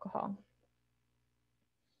secondary alcohol.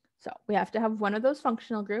 So we have to have one of those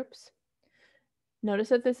functional groups. Notice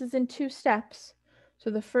that this is in 2 steps.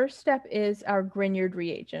 So the first step is our Grignard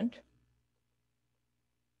reagent.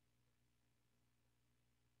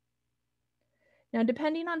 Now,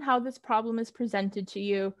 depending on how this problem is presented to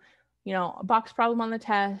you, you know, a box problem on the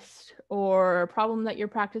test or a problem that you're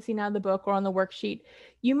practicing out of the book or on the worksheet,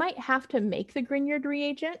 you might have to make the Grignard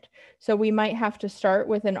reagent. So we might have to start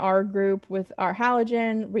with an R group with our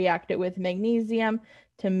halogen, react it with magnesium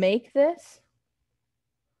to make this.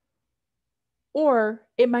 or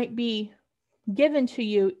it might be given to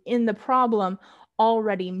you in the problem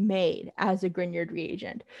already made as a Grignard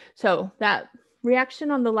reagent. So that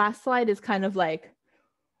reaction on the last slide is kind of like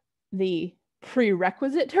the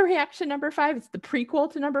prerequisite to reaction number 5. It's the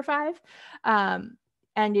prequel to number 5.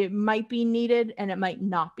 And it might be needed and it might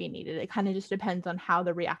not be needed. It kind of just depends on how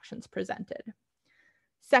the reaction's presented.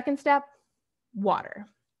 Second step, water.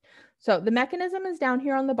 So the mechanism is down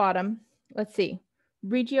here on the bottom. Let's see.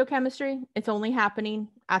 Regiochemistry, it's only happening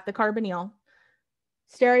at the carbonyl.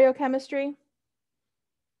 Stereochemistry,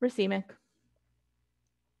 racemic.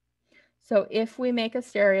 So if we make a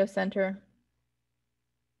stereocenter,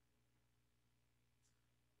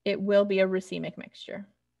 it will be a racemic mixture.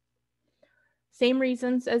 Same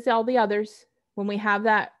reasons as all the others. When we have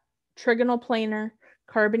that trigonal planar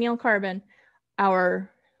carbonyl carbon, our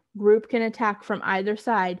group can attack from either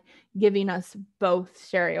side, giving us both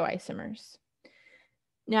stereoisomers.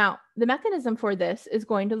 Now, the mechanism for this is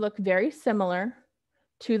going to look very similar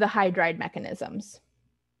to the hydride mechanisms.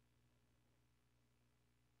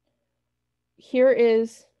 Here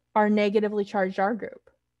is our negatively charged R group.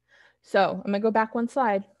 So I'm going to go back one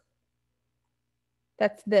slide.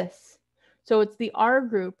 That's this. So it's the R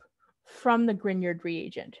group from the Grignard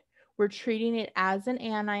reagent. We're treating it as an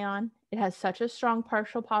anion. It has such a strong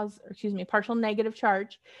partial negative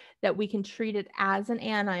charge that we can treat it as an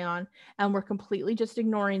anion, and we're completely just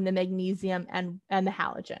ignoring the magnesium and the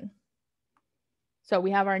halogen. So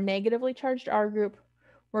we have our negatively charged R group.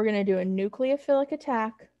 We're going to do a nucleophilic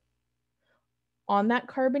attack on that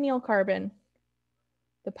carbonyl carbon.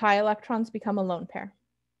 The pi electrons become a lone pair.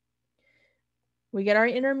 We get our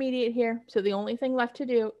intermediate here, so the only thing left to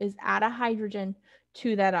do is add a hydrogen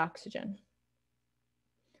to that oxygen.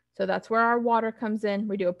 So that's where our water comes in.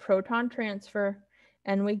 We do a proton transfer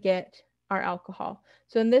and we get our alcohol.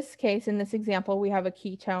 So in this case, in this example, we have a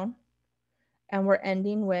ketone and we're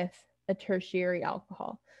ending with a tertiary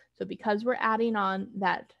alcohol. So because we're adding on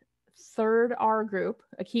that third R group,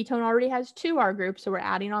 a ketone already has 2 R groups, so we're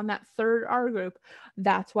adding on that third R group,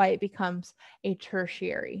 that's why it becomes a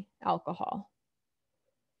tertiary alcohol.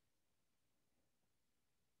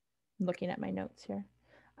 I'm looking at my notes here.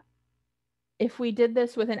 If we did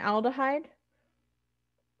this with an aldehyde,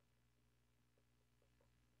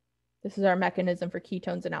 this is our mechanism for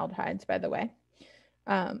ketones and aldehydes, by the way.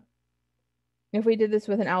 If we did this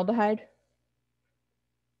with an aldehyde,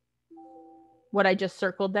 what I just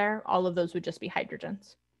circled there, all of those would just be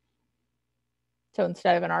hydrogens. So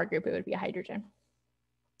instead of an R group, it would be a hydrogen.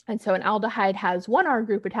 And so an aldehyde has 1 R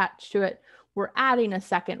group attached to it. We're adding a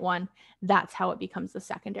second one. That's how it becomes the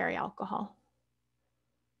secondary alcohol.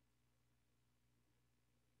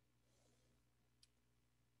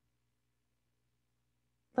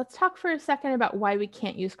 Let's talk for a second about why we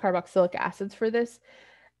can't use carboxylic acids for this.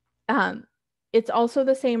 It's also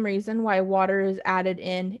the same reason why water is added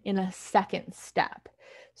in a second step.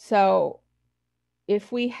 So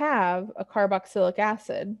if we have a carboxylic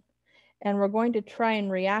acid and we're going to try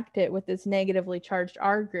and react it with this negatively charged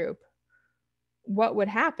R group, what would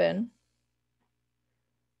happen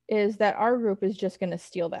is that R group is just going to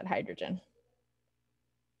steal that hydrogen.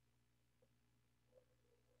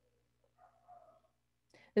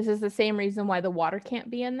 This is the same reason why the water can't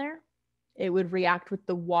be in there. It would react with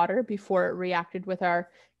the water before it reacted with our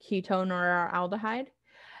ketone or our aldehyde.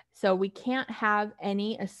 So we can't have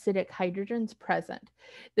any acidic hydrogens present.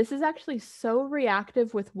 This is actually so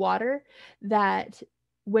reactive with water that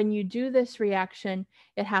when you do this reaction,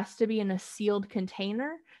 it has to be in a sealed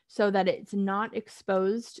container so that it's not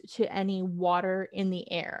exposed to any water in the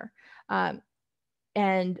air.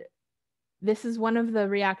 And this is one of the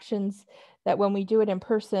reactions that when we do it in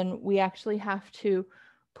person, we actually have to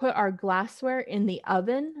put our glassware in the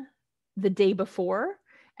oven the day before.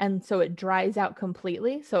 And so it dries out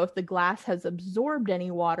completely. So if the glass has absorbed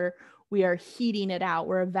any water, we are heating it out.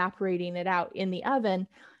 We're evaporating it out in the oven.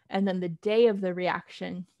 And then the day of the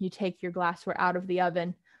reaction, you take your glassware out of the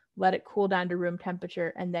oven, let it cool down to room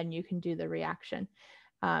temperature, and then you can do the reaction.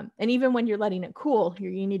 And even when you're letting it cool,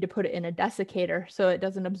 you need to put it in a desiccator so it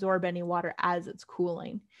doesn't absorb any water as it's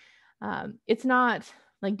cooling. It's not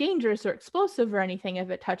like dangerous or explosive or anything if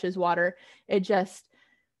it touches water. It just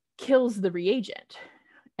kills the reagent.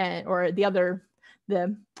 Or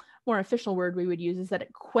the more official word we would use is that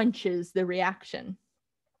it quenches the reaction.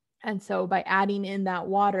 And so by adding in that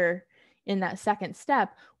water in that second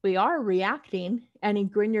step, we are reacting any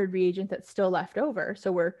Grignard reagent that's still left over.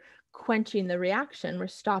 So we're quenching the reaction, we're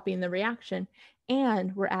stopping the reaction,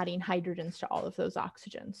 and we're adding hydrogens to all of those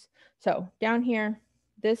oxygens. So down here,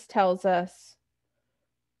 this tells us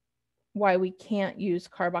why we can't use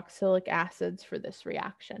carboxylic acids for this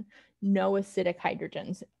reaction. no acidic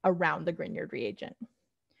hydrogens around the Grignard reagent.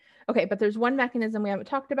 Okay, but there's one mechanism we haven't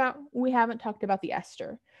talked about. We haven't talked about the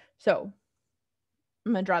ester. So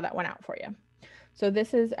I'm going to draw that one out for you. So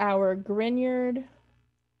this is our Grignard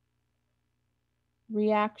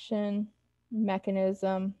reaction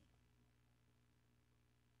mechanism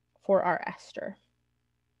for our ester.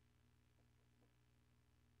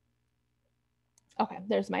 Okay,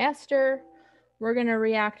 there's my ester. We're going to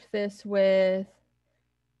react this with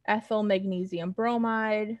ethyl magnesium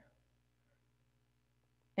bromide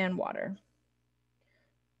and water.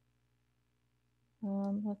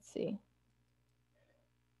 Let's see.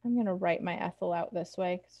 I'm going to write my ethyl out this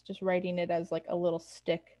way because just writing it as like a little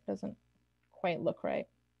stick doesn't quite look right.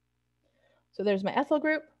 So there's my ethyl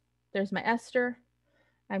group. There's my ester.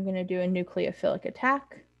 I'm going to do a nucleophilic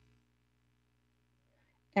attack.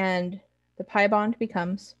 And the pi bond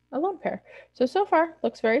becomes a lone pair. So far,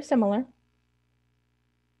 looks very similar.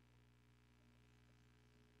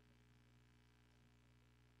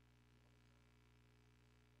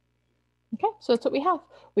 Okay, so that's what we have.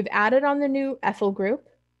 We've added on the new ethyl group.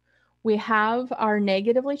 We have our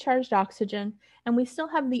negatively charged oxygen, and we still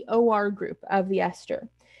have the OR group of the ester.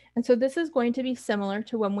 And so this is going to be similar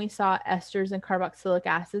to when we saw esters and carboxylic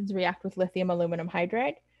acids react with lithium aluminum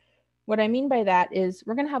hydride. What I mean by that is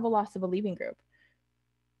we're going to have a loss of a leaving group.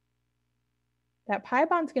 That pi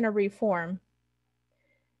bond's going to reform,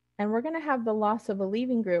 and we're going to have the loss of a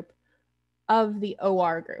leaving group of the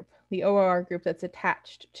OR group that's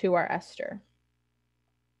attached to our ester.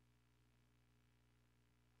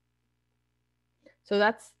 So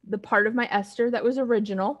that's the part of my ester that was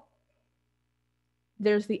original.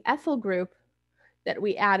 There's the ethyl group that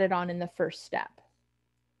we added on in the first step.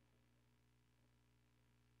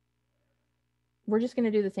 We're just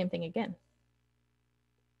going to do the same thing again.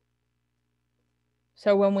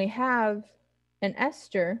 So when we have an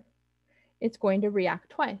ester, it's going to react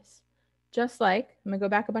twice. Just like, I'm going to go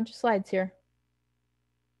back a bunch of slides here.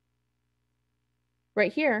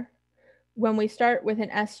 Right here, when we start with an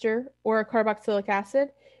ester or a carboxylic acid,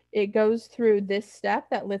 it goes through this step,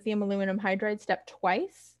 that lithium aluminum hydride step,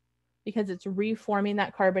 twice because it's reforming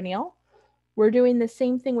that carbonyl. We're doing the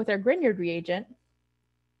same thing with our Grignard reagent.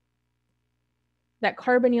 That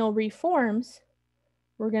carbonyl reforms.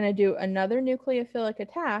 We're going to do another nucleophilic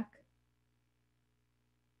attack.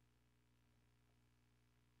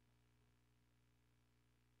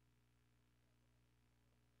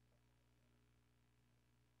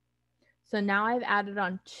 So now I've added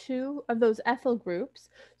on 2 of those ethyl groups.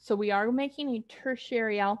 So we are making a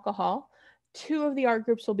tertiary alcohol. 2 of the R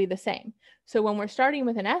groups will be the same. So when we're starting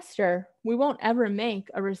with an ester, we won't ever make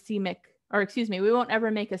a racemic, or excuse me, we won't ever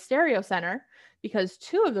make a stereocenter because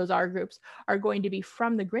 2 of those R groups are going to be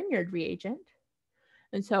from the Grignard reagent.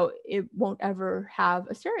 And so it won't ever have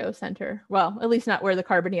a stereocenter. Well, at least not where the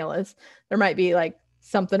carbonyl is. There might be like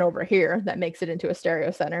something over here that makes it into a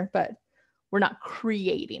stereocenter, but we're not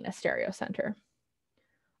creating a stereocenter.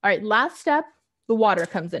 All right, last step, the water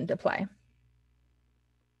comes into play.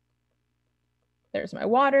 There's my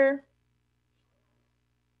water.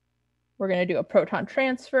 We're going to do a proton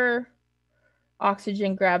transfer.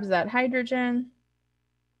 Oxygen grabs that hydrogen.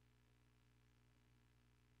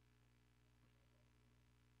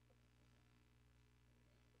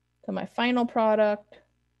 So my final product.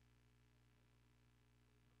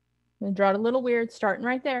 I'm going to draw it a little weird, starting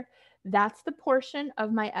right there. That's the portion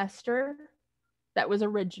of my ester that was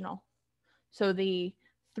original. So the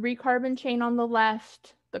 3-carbon chain on the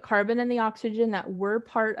left, the carbon and the oxygen that were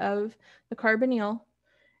part of the carbonyl,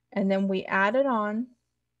 and then we added on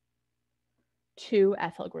 2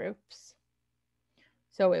 ethyl groups.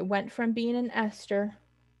 So it went from being an ester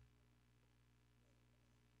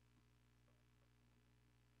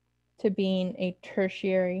to being a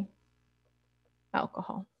tertiary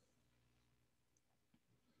alcohol.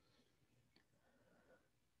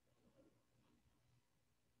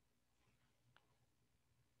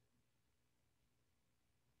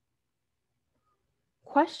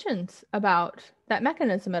 Questions about that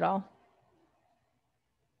mechanism at all?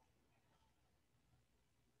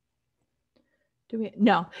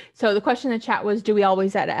 No. So the question in the chat was, do we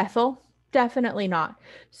always add ethyl? Definitely not.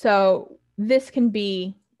 So this can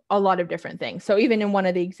be a lot of different things. So even in one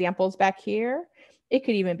of the examples back here, it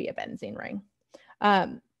could even be a benzene ring.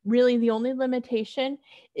 Really, the only limitation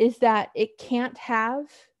is that it can't have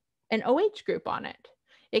an OH group on it.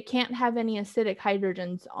 It can't have any acidic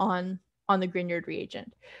hydrogens on the Grignard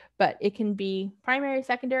reagent, but it can be primary,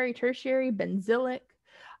 secondary, tertiary, benzylic.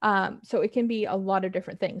 So it can be a lot of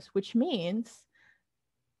different things, which means,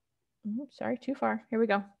 sorry, too far. Here we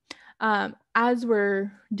go. As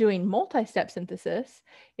we're doing multi-step synthesis,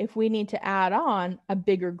 if we need to add on a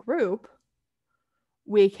bigger group,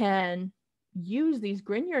 we can use these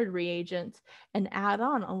Grignard reagents and add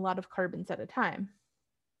on a lot of carbons at a time.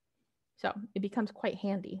 So it becomes quite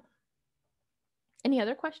handy. Any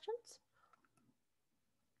other questions?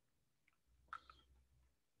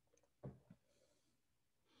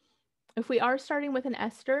 If we are starting with an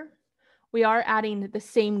ester, we are adding the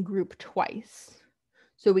same group twice.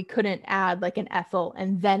 So we couldn't add like an ethyl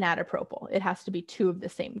and then add a propyl. It has to be 2 of the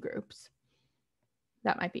same groups.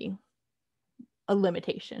 That might be a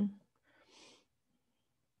limitation.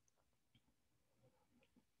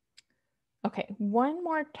 Okay, one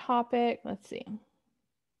more topic. Let's see.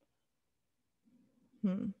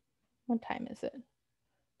 What time is it?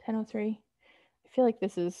 10:03. I feel like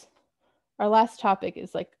this is our last topic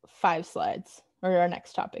is like 5 slides, or our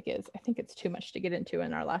next topic is. I think it's too much to get into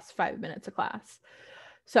in our last 5 minutes of class.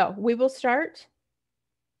 So we will start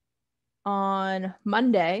on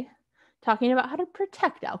Monday talking about how to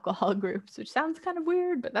protect alcohol groups, which sounds kind of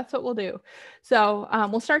weird, but that's what we'll do. So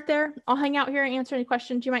we'll start there. I'll hang out here and answer any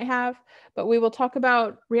questions you might have, but we will talk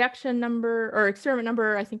about reaction number or experiment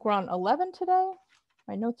number. I think we're on 11 today.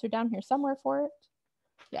 My notes are down here somewhere for it.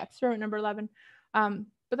 Yeah, experiment number 11.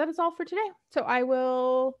 But that is all for today. So I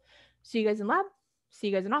will see you guys in lab, see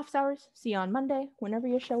you guys in office hours, see you on Monday, whenever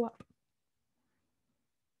you show up.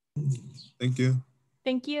 Thank you.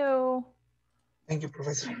 Thank you. Thank you,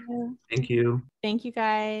 Professor. Thank you. Thank you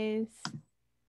guys.